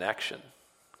is connection.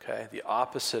 Okay? The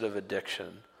opposite of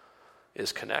addiction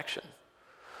is connection.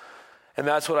 And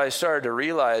that's what I started to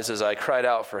realize as I cried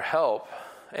out for help.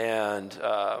 And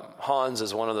Hans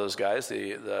is one of those guys,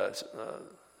 the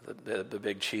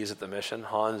big cheese at the mission.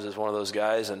 Hans is one of those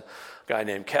guys, and a guy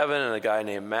named Kevin and a guy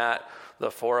named Matt.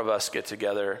 The four of us get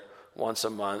together once a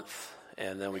month,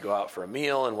 and then we go out for a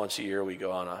meal, and once a year we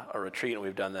go on a retreat, and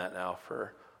we've done that now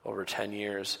for over 10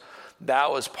 years.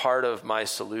 That was part of my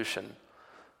solution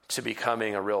to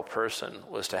becoming a real person,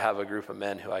 was to have a group of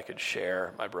men who I could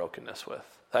share my brokenness with.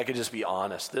 I could just be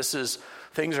honest.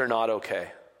 Things are not okay.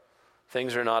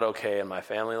 Things are not okay in my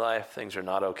family life. Things are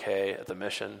not okay at the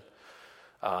mission.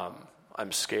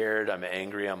 I'm scared. I'm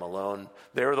angry. I'm alone.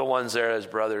 They were the ones there as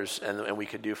brothers, and we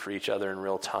could do for each other in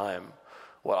real time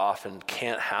what often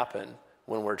can't happen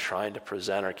when we're trying to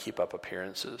present or keep up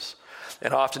appearances.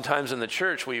 And oftentimes in the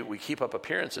church, we keep up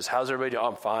appearances. How's everybody doing?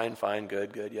 Oh, I'm fine,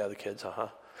 good. Yeah, the kids,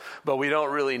 But we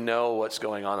don't really know what's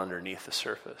going on underneath the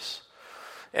surface.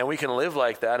 And we can live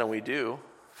like that, and we do,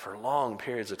 for long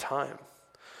periods of time.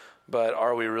 But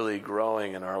are we really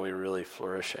growing, and are we really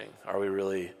flourishing? Are we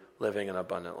really living an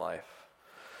abundant life?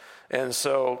 And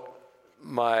so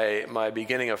my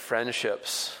beginning of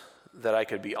friendships that I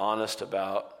could be honest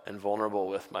about and vulnerable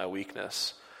with my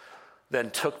weakness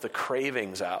then took the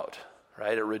cravings out,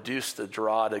 right? It reduced the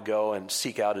draw to go and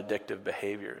seek out addictive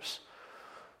behaviors.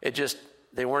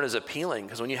 They weren't as appealing,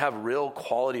 because when you have real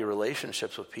quality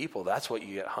relationships with people, that's what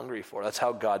you get hungry for. That's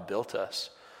how God built us.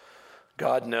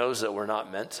 God knows that we're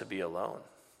not meant to be alone.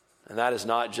 And that is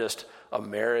not just a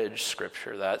marriage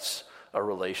scripture, that's a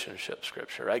relationship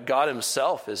scripture, right? God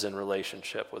himself is in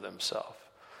relationship with himself.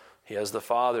 He has the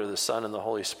Father, the Son, and the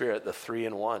Holy Spirit, the three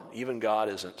in one. Even God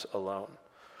isn't alone.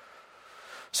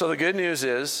 So the good news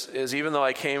is even though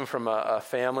I came from a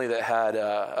family that had,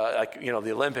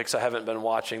 the Olympics, I haven't been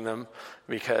watching them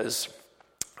because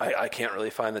I can't really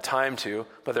find the time to,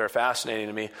 but they're fascinating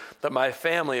to me. But my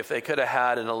family, if they could have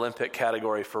had an Olympic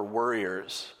category for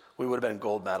worriers, we would have been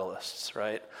gold medalists,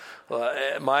 right?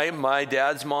 My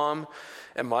dad's mom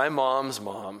and my mom's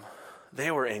mom, they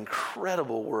were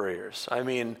incredible worriers. I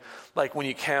mean, like when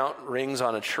you count rings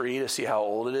on a tree to see how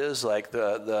old it is, like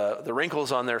the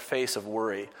wrinkles on their face of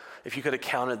worry, if you could have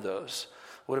counted those,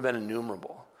 would have been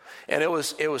innumerable. And it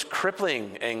was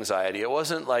crippling anxiety. It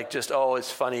wasn't like just,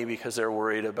 it's funny because they're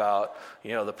worried about,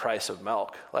 the price of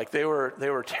milk. Like they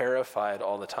were terrified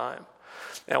all the time.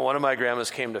 And one of my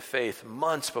grandmas came to faith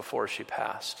months before she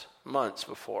passed, months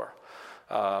before.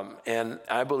 And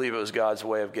I believe it was God's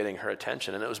way of getting her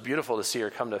attention. And it was beautiful to see her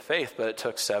come to faith, but it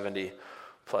took 70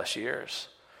 plus years.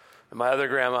 And my other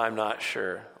grandma, I'm not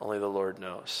sure. Only the Lord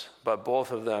knows. But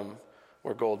both of them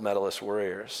were gold medalist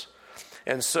warriors.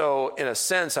 And so, in a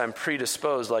sense, I'm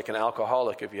predisposed like an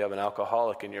alcoholic. If you have an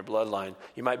alcoholic in your bloodline,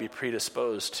 you might be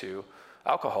predisposed to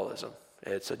alcoholism.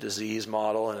 It's a disease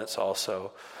model, and it's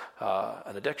also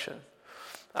an addiction.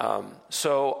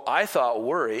 So I thought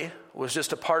worry was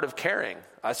just a part of caring.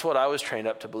 That's what I was trained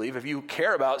up to believe. If you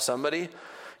care about somebody,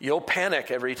 you'll panic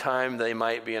every time they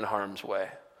might be in harm's way,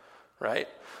 right?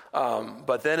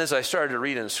 But then as I started to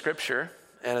read in Scripture,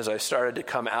 and as I started to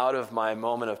come out of my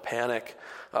moment of panic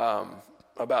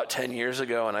about 10 years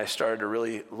ago, and I started to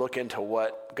really look into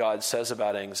what God says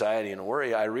about anxiety and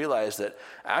worry, I realized that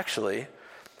actually,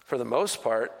 for the most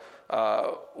part,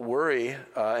 worry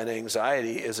and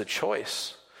anxiety is a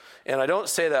choice. And I don't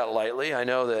say that lightly. I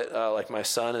know that like my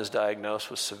son is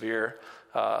diagnosed with severe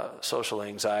social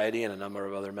anxiety and a number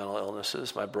of other mental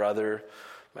illnesses. My brother,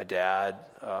 my dad,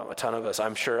 a ton of us.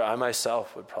 I'm sure I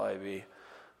myself would probably be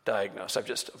diagnosed. I've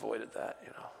just avoided that,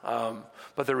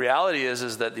 But the reality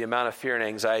is that the amount of fear and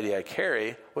anxiety I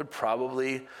carry would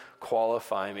probably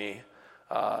qualify me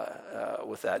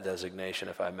with that designation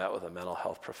if I met with a mental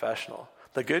health professional.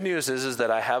 The good news is that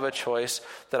I have a choice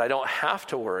that I don't have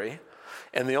to worry.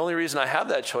 And the only reason I have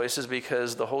that choice is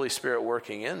because the Holy Spirit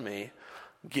working in me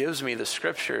gives me the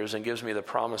scriptures and gives me the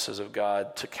promises of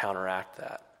God to counteract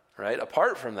that, right?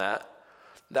 Apart from that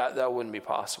wouldn't be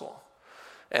possible.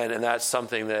 And that's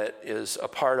something that is a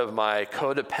part of my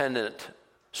codependent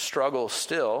struggle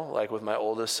still, like with my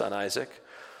oldest son, Isaac,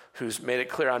 who's made it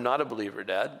clear I'm not a believer,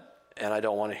 Dad, and I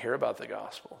don't want to hear about the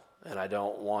gospel, and I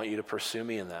don't want you to pursue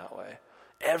me in that way.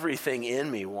 Everything in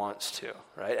me wants to,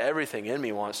 right? Everything in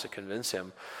me wants to convince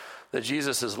him that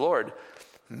Jesus is Lord,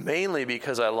 mainly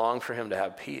because I long for him to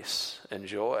have peace and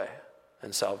joy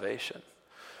and salvation.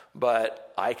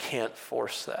 But I can't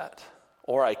force that.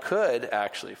 Or I could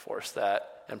actually force that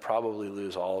and probably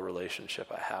lose all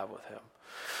relationship I have with him.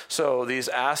 So these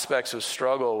aspects of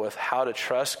struggle with how to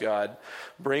trust God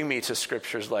bring me to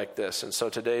scriptures like this. And so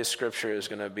today's scripture is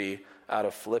going to be out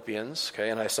of Philippians,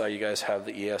 okay? And I saw you guys have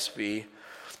the ESV.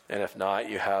 And if not,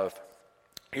 you have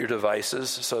your devices.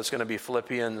 So it's going to be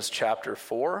Philippians chapter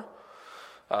 4,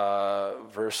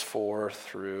 verse 4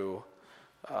 through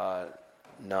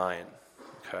 9.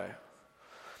 Okay.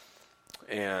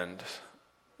 And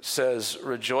it says,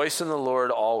 "Rejoice in the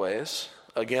Lord always.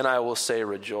 Again, I will say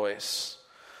rejoice.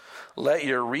 Let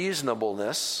your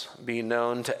reasonableness be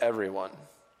known to everyone.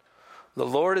 The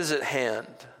Lord is at hand.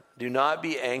 Do not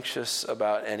be anxious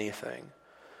about anything.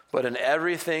 But in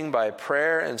everything, by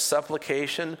prayer and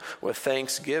supplication with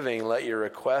thanksgiving, let your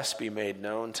requests be made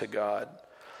known to God.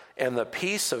 And the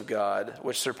peace of God,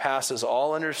 which surpasses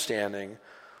all understanding,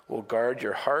 will guard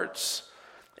your hearts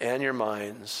and your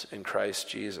minds in Christ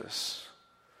Jesus.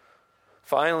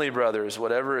 Finally, brothers,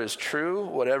 whatever is true,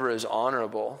 whatever is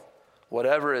honorable,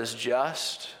 whatever is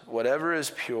just, whatever is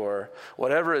pure,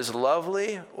 whatever is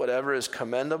lovely, whatever is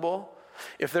commendable,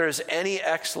 if there is any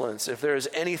excellence, if there is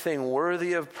anything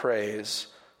worthy of praise,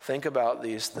 think about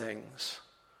these things.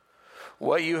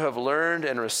 What you have learned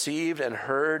and received and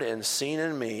heard and seen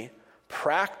in me,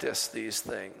 practice these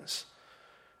things,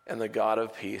 and the God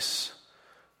of peace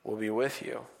will be with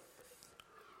you."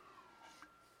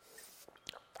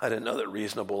 I didn't know that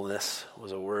reasonableness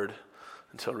was a word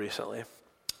until recently.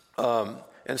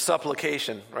 And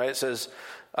supplication, right? It says,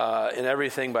 in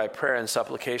everything by prayer and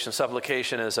supplication.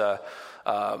 Supplication is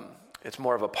it's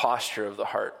more of a posture of the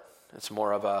heart. It's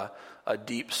more of a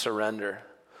deep surrender.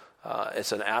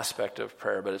 It's an aspect of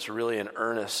prayer, but it's really an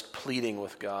earnest pleading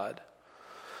with God.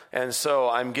 And so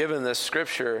I'm given this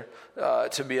scripture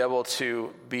to be able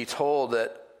to be told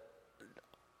that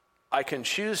I can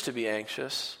choose to be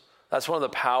anxious. That's one of the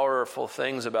powerful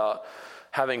things about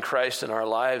having Christ in our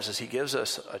lives is he gives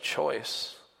us a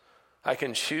choice. I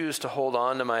can choose to hold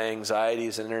on to my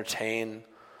anxieties and entertain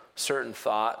certain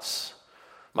thoughts.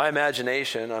 My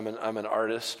imagination, I'm an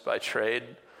artist by trade.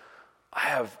 I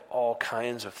have all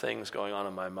kinds of things going on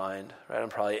in my mind, right? I'm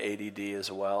probably ADD as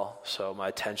well, so my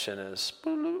attention is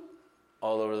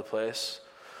all over the place.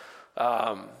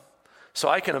 So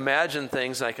I can imagine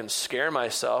things and I can scare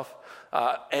myself.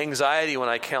 Anxiety when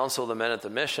I counsel the men at the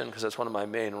mission, because that's one of my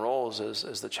main roles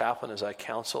as the chaplain, as I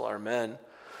counsel our men,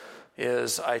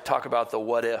 is I talk about the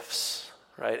what ifs,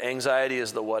 right? Anxiety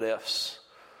is the what ifs.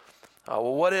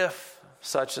 Well, what if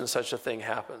such and such a thing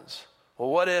happens? Well,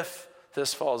 what if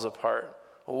this falls apart?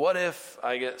 Well, what if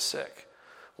I get sick?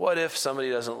 What if somebody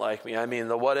doesn't like me? I mean,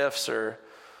 the what ifs are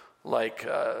like,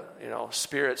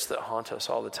 spirits that haunt us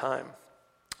all the time.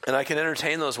 And I can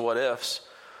entertain those what ifs,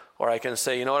 or I can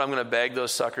say, you know what, I'm going to bag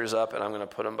those suckers up and I'm going to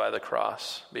put them by the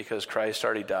cross because Christ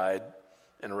already died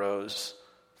and rose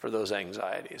for those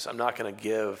anxieties. I'm not going to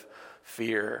give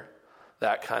fear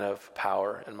that kind of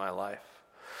power in my life.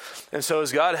 And so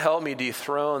as God helped me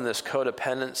dethrone this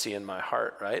codependency in my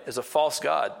heart, right? As a false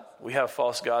god. We have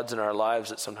false gods in our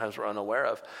lives that sometimes we're unaware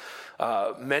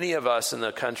of. Many of us in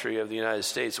the country of the United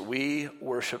States, we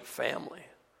worship family.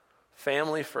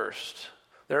 Family first.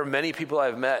 There are many people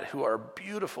I've met who are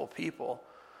beautiful people.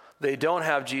 They don't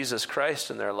have Jesus Christ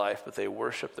in their life, but they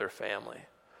worship their family.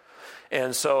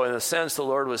 And so in a sense, the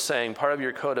Lord was saying, part of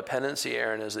your codependency,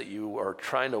 Aaron, is that you are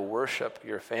trying to worship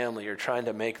your family. You're trying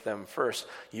to make them first.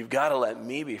 You've got to let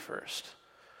me be first.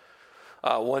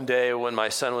 One day when my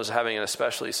son was having an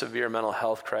especially severe mental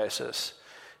health crisis,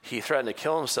 he threatened to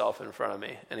kill himself in front of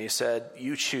me. And he said,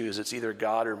 you choose. It's either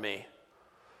God or me.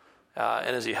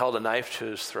 And as he held a knife to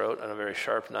his throat, and a very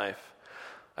sharp knife,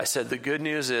 I said, the good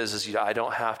news is I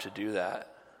don't have to do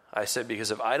that. I said,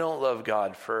 because if I don't love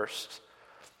God first,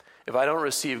 if I don't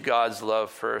receive God's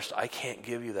love first, I can't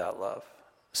give you that love.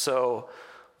 So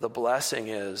the blessing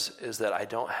is that I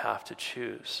don't have to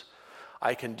choose.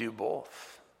 I can do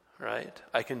both, right?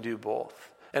 I can do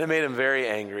both. And it made him very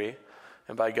angry.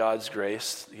 And by God's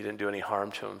grace, he didn't do any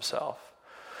harm to himself.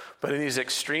 But in these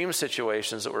extreme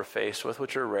situations that we're faced with,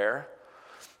 which are rare,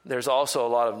 there's also a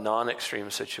lot of non-extreme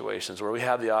situations where we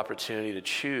have the opportunity to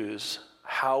choose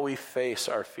how we face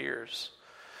our fears.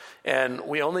 And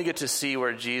we only get to see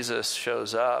where Jesus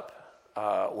shows up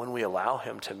when we allow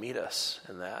him to meet us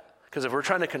in that. Because if we're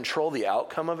trying to control the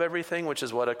outcome of everything, which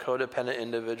is what a codependent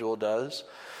individual does,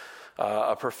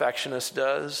 a perfectionist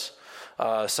does,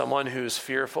 someone who's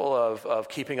fearful of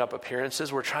keeping up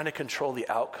appearances, we're trying to control the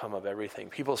outcome of everything.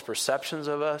 People's perceptions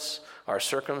of us, our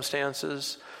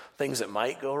circumstances, things that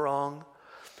might go wrong.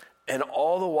 And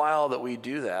all the while that we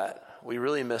do that, we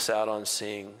really miss out on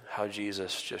seeing how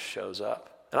Jesus just shows up.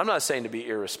 And I'm not saying to be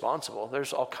irresponsible.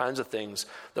 There's all kinds of things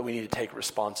that we need to take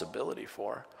responsibility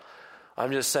for.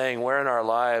 I'm just saying, where in our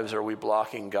lives are we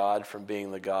blocking God from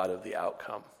being the God of the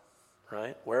outcome,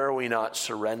 right? Where are we not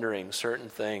surrendering certain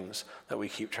things that we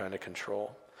keep trying to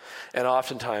control? And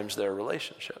oftentimes they're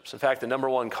relationships. In fact, the number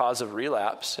one cause of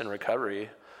relapse in recovery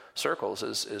circles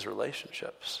is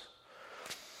relationships.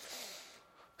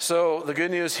 So the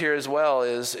good news here as well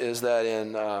is that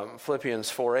in Philippians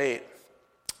 4:8,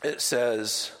 it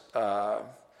says,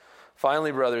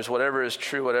 finally, brothers, whatever is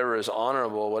true, whatever is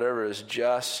honorable, whatever is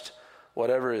just,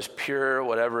 whatever is pure,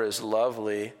 whatever is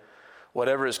lovely,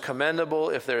 whatever is commendable,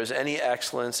 if there is any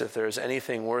excellence, if there is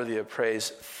anything worthy of praise,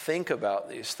 think about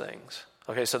these things.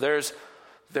 Okay, so there's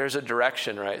a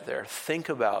direction right there. Think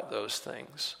about those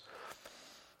things.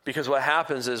 Because what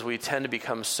happens is we tend to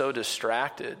become so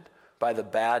distracted by the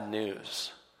bad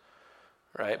news,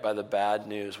 right? By the bad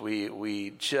news.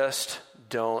 We just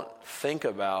don't think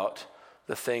about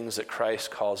the things that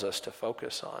Christ calls us to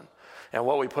focus on. And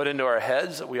what we put into our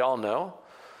heads, that we all know,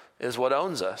 is what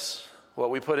owns us.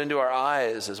 What we put into our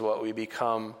eyes is what we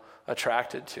become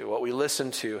attracted to. What we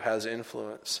listen to has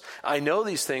influence. I know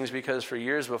these things because for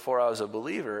years before I was a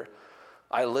believer,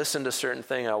 I listened to certain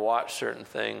things, I watched certain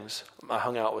things, I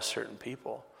hung out with certain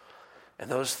people. And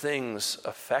those things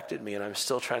affected me, and I'm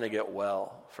still trying to get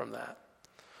well from that.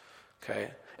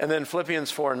 Okay? And then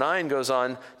Philippians 4:9 goes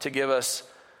on to give us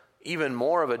even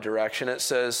more of a direction. It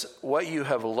says, what you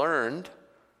have learned,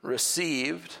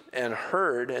 received, and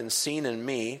heard and seen in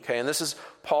me. Okay, and this is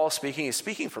Paul speaking. He's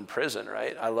speaking from prison,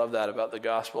 right? I love that about the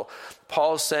gospel.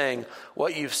 Paul's saying,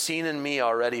 what you've seen in me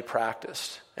already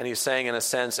practiced. And he's saying in a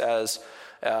sense as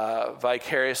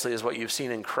vicariously as what you've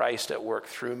seen in Christ at work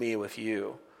through me with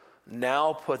you.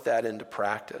 Now put that into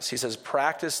practice. He says,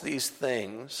 practice these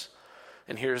things,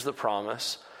 and here's the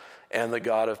promise, and the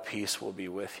God of peace will be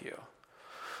with you.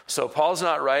 So Paul's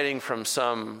not writing from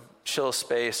some chill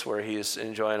space where he's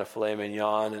enjoying a filet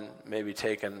mignon and maybe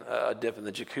taking a dip in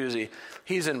the jacuzzi.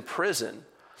 He's in prison,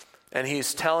 and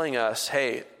he's telling us,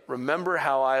 hey, remember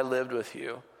how I lived with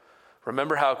you.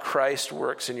 Remember how Christ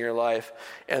works in your life,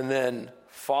 and then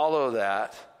follow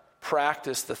that.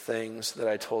 Practice the things that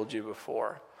I told you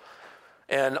before.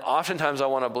 And oftentimes I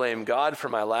want to blame God for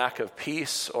my lack of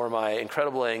peace or my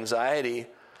incredible anxiety.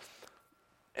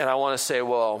 And I want to say,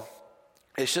 well,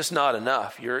 it's just not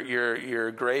enough.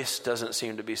 Your grace doesn't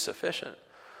seem to be sufficient.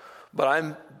 But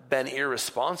I've been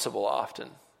irresponsible often.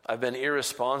 I've been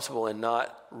irresponsible in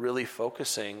not really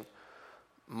focusing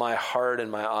my heart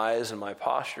and my eyes and my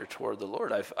posture toward the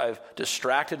Lord. I've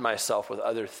distracted myself with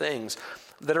other things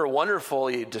that are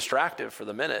wonderfully distractive for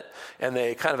the minute, and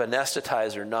they kind of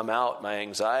anesthetize or numb out my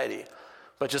anxiety.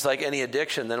 But just like any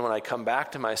addiction, then when I come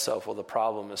back to myself, well, the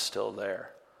problem is still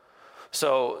there.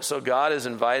 So God is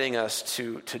inviting us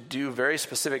to do very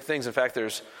specific things. In fact,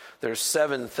 there's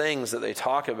 7 things that they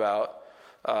talk about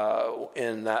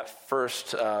in that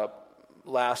first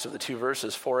last of the 2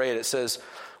 verses, 4:8. It says,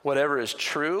 whatever is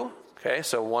true. Okay,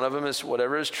 so one of them is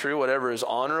whatever is true, whatever is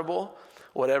honorable,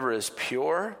 whatever is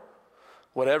pure,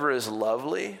 whatever is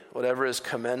lovely, whatever is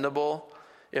commendable,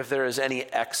 if there is any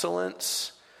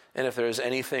excellence, and if there is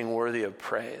anything worthy of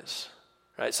praise.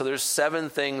 Right? So there's 7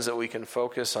 things that we can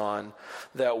focus on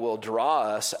that will draw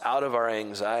us out of our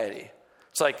anxiety.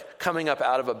 It's like coming up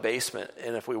out of a basement,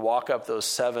 and if we walk up those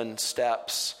 7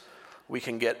 steps, we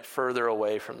can get further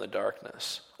away from the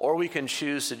darkness. Or we can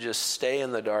choose to just stay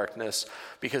in the darkness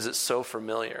because it's so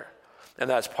familiar. And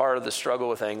that's part of the struggle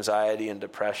with anxiety and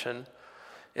depression,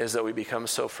 is that we become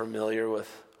so familiar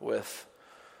with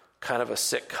kind of a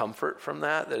sick comfort from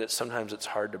that sometimes it's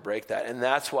hard to break that. And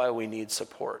that's why we need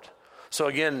support. So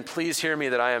again, please hear me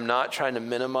that I am not trying to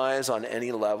minimize on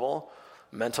any level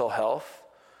mental health.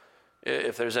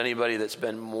 If there's anybody that's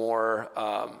been more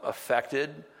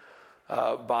affected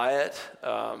by it,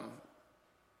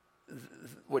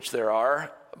 which there are,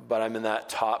 but I'm in that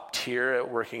top tier at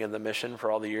working in the mission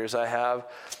for all the years I have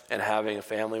and having a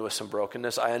family with some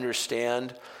brokenness. I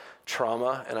understand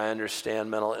trauma and I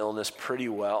understand mental illness pretty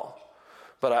well.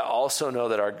 But I also know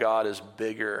that our God is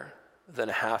bigger than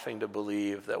having to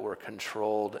believe that we're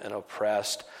controlled and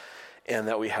oppressed and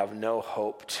that we have no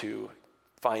hope to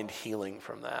find healing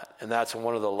from that. And that's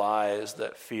one of the lies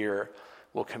that fear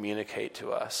will communicate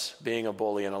to us. Being a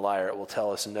bully and a liar, it will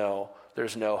tell us, no,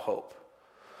 there's no hope.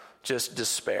 Just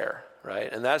despair,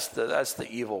 right? And that's the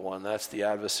evil one. That's the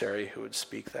adversary who would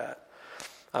speak that.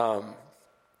 And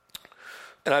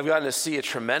I've gotten to see a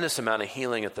tremendous amount of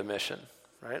healing at the mission,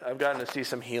 right? I've gotten to see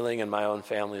some healing in my own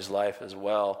family's life as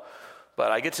well.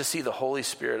 But I get to see the Holy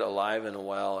Spirit alive and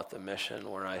well at the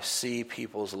mission, where I see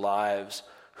people's lives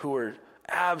who are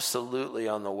absolutely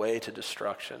on the way to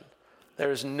destruction.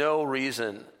 There's no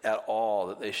reason at all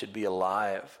that they should be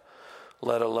alive,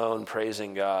 let alone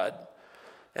praising God.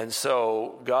 And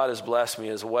so God has blessed me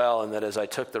as well, and that as I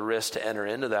took the risk to enter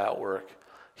into that work,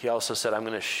 he also said, I'm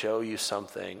going to show you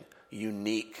something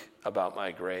unique about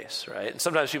my grace, right? And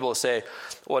sometimes people will say,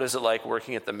 what is it like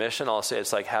working at the mission? I'll say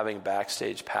it's like having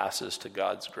backstage passes to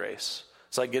God's grace.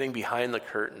 It's like getting behind the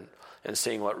curtain and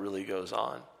seeing what really goes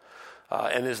on.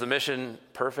 And is the mission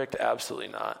perfect? Absolutely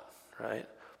not, right?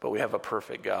 But we have a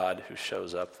perfect God who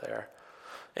shows up there.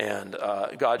 And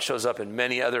God shows up in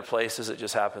many other places. It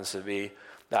just happens to be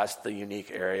that's the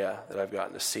unique area that I've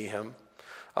gotten to see him.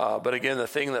 But again, the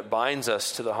thing that binds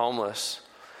us to the homeless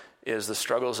is the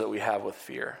struggles that we have with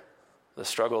fear, the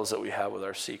struggles that we have with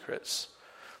our secrets,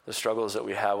 the struggles that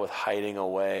we have with hiding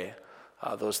away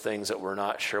those things that we're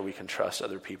not sure we can trust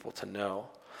other people to know.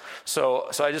 So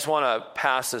I just want to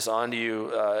pass this on to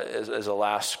you as a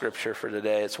last scripture for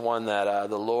today. It's one that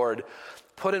the Lord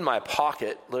put in my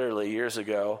pocket literally years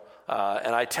ago.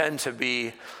 And I tend to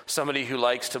be somebody who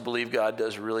likes to believe God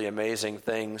does really amazing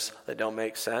things that don't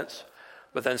make sense.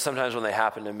 But then sometimes when they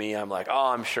happen to me, I'm like, oh,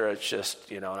 I'm sure it's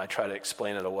just, and I try to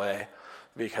explain it away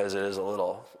because it is a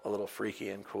little freaky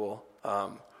and cool.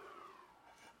 But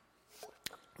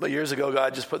years ago,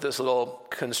 God just put this little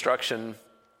construction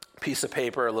piece of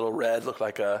paper, a little red, looked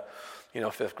like a,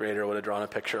 fifth grader would have drawn a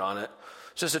picture on it.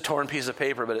 It's just a torn piece of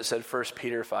paper, but it said 1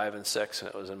 Peter 5 and 6, and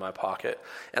it was in my pocket.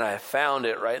 And I found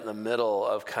it right in the middle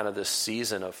of kind of this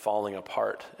season of falling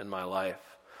apart in my life.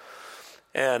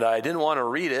 And I didn't want to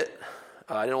read it.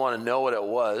 I didn't want to know what it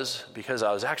was because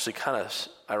I was actually kind of,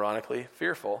 ironically,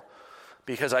 fearful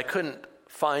because I couldn't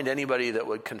find anybody that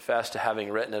would confess to having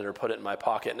written it or put it in my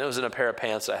pocket. And it was in a pair of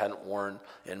pants I hadn't worn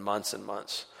in months and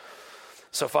months.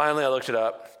 So finally I looked it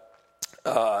up.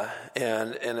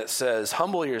 And it says,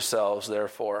 humble yourselves,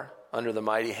 therefore, under the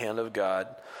mighty hand of God,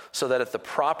 so that at the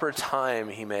proper time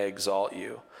he may exalt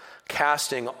you,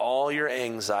 casting all your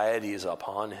anxieties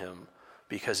upon him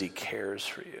because he cares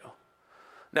for you.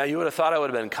 Now, you would have thought I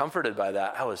would have been comforted by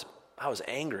that. I was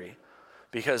angry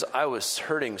because I was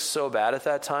hurting so bad at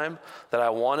that time that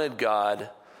I wanted God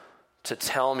to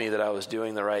tell me that I was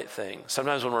doing the right thing.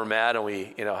 Sometimes when we're mad and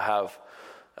we, have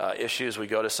issues, we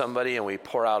go to somebody and we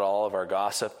pour out all of our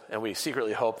gossip and we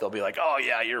secretly hope they'll be like, oh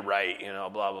yeah, you're right,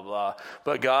 blah, blah, blah.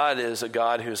 But God is a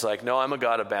God who's like, no, I'm a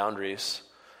God of boundaries.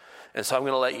 And so I'm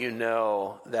going to let you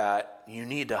know that you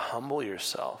need to humble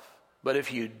yourself. But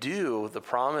if you do, the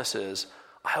promise is,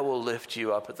 I will lift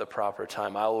you up at the proper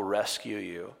time. I will rescue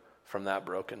you from that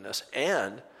brokenness.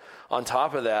 And on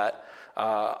top of that,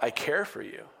 I care for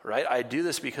you, right? I do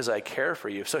this because I care for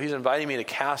you. So he's inviting me to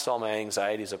cast all my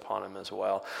anxieties upon him as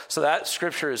well. So that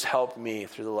scripture has helped me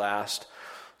through the last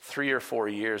 3 or 4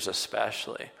 years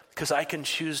especially, because I can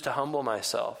choose to humble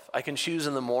myself. I can choose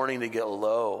in the morning to get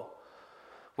low,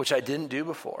 which I didn't do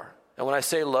before. And when I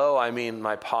say low, I mean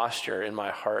my posture in my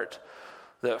heart.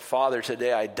 That, Father,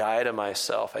 today I die to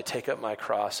myself. I take up my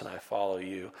cross and I follow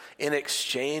you in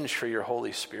exchange for your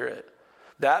Holy Spirit.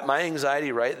 That, my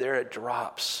anxiety right there, it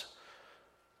drops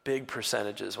big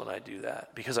percentages when I do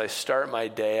that because I start my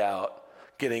day out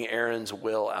getting Aaron's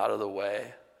will out of the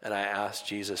way and I ask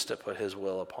Jesus to put his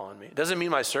will upon me. It doesn't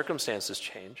mean my circumstances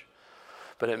change,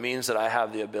 but it means that I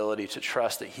have the ability to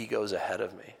trust that he goes ahead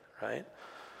of me, right?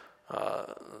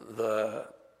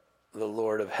 The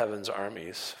Lord of heaven's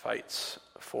armies fights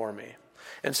for me.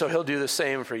 And so he'll do the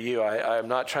same for you. I'm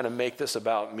not trying to make this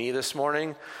about me this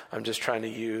morning. I'm just trying to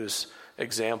use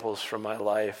examples from my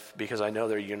life because I know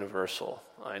they're universal.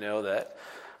 I know that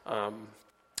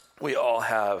we all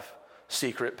have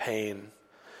secret pain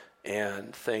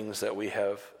and things that we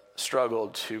have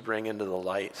struggled to bring into the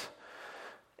light.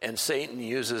 And Satan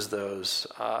uses those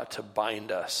to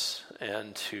bind us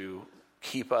and to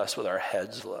keep us with our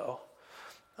heads low.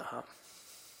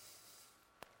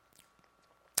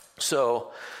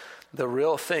 So the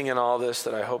real thing in all this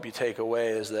that I hope you take away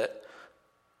is that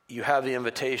you have the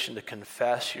invitation to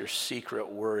confess your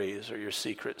secret worries or your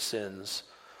secret sins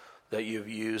that you've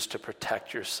used to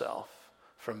protect yourself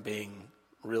from being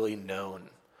really known.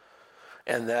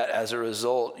 And that as a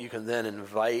result, you can then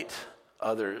invite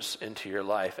others into your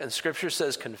life. And Scripture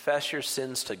says, confess your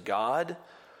sins to God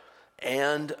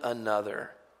and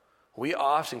another. We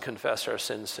often confess our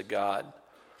sins to God,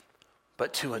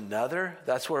 but to another,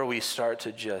 that's where we start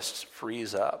to just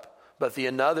freeze up. But the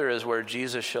another is where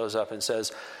Jesus shows up and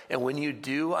says, and when you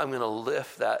do, I'm going to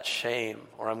lift that shame,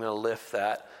 or I'm going to lift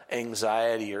that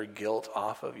anxiety or guilt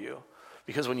off of you.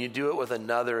 Because when you do it with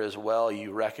another as well,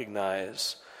 you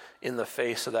recognize in the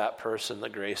face of that person the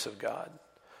grace of God.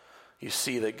 You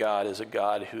see that God is a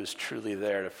God who is truly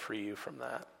there to free you from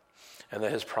that, and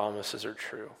that his promises are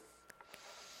true.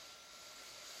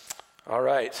 All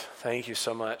right. Thank you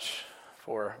so much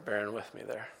for bearing with me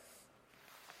there.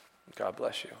 God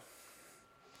bless you.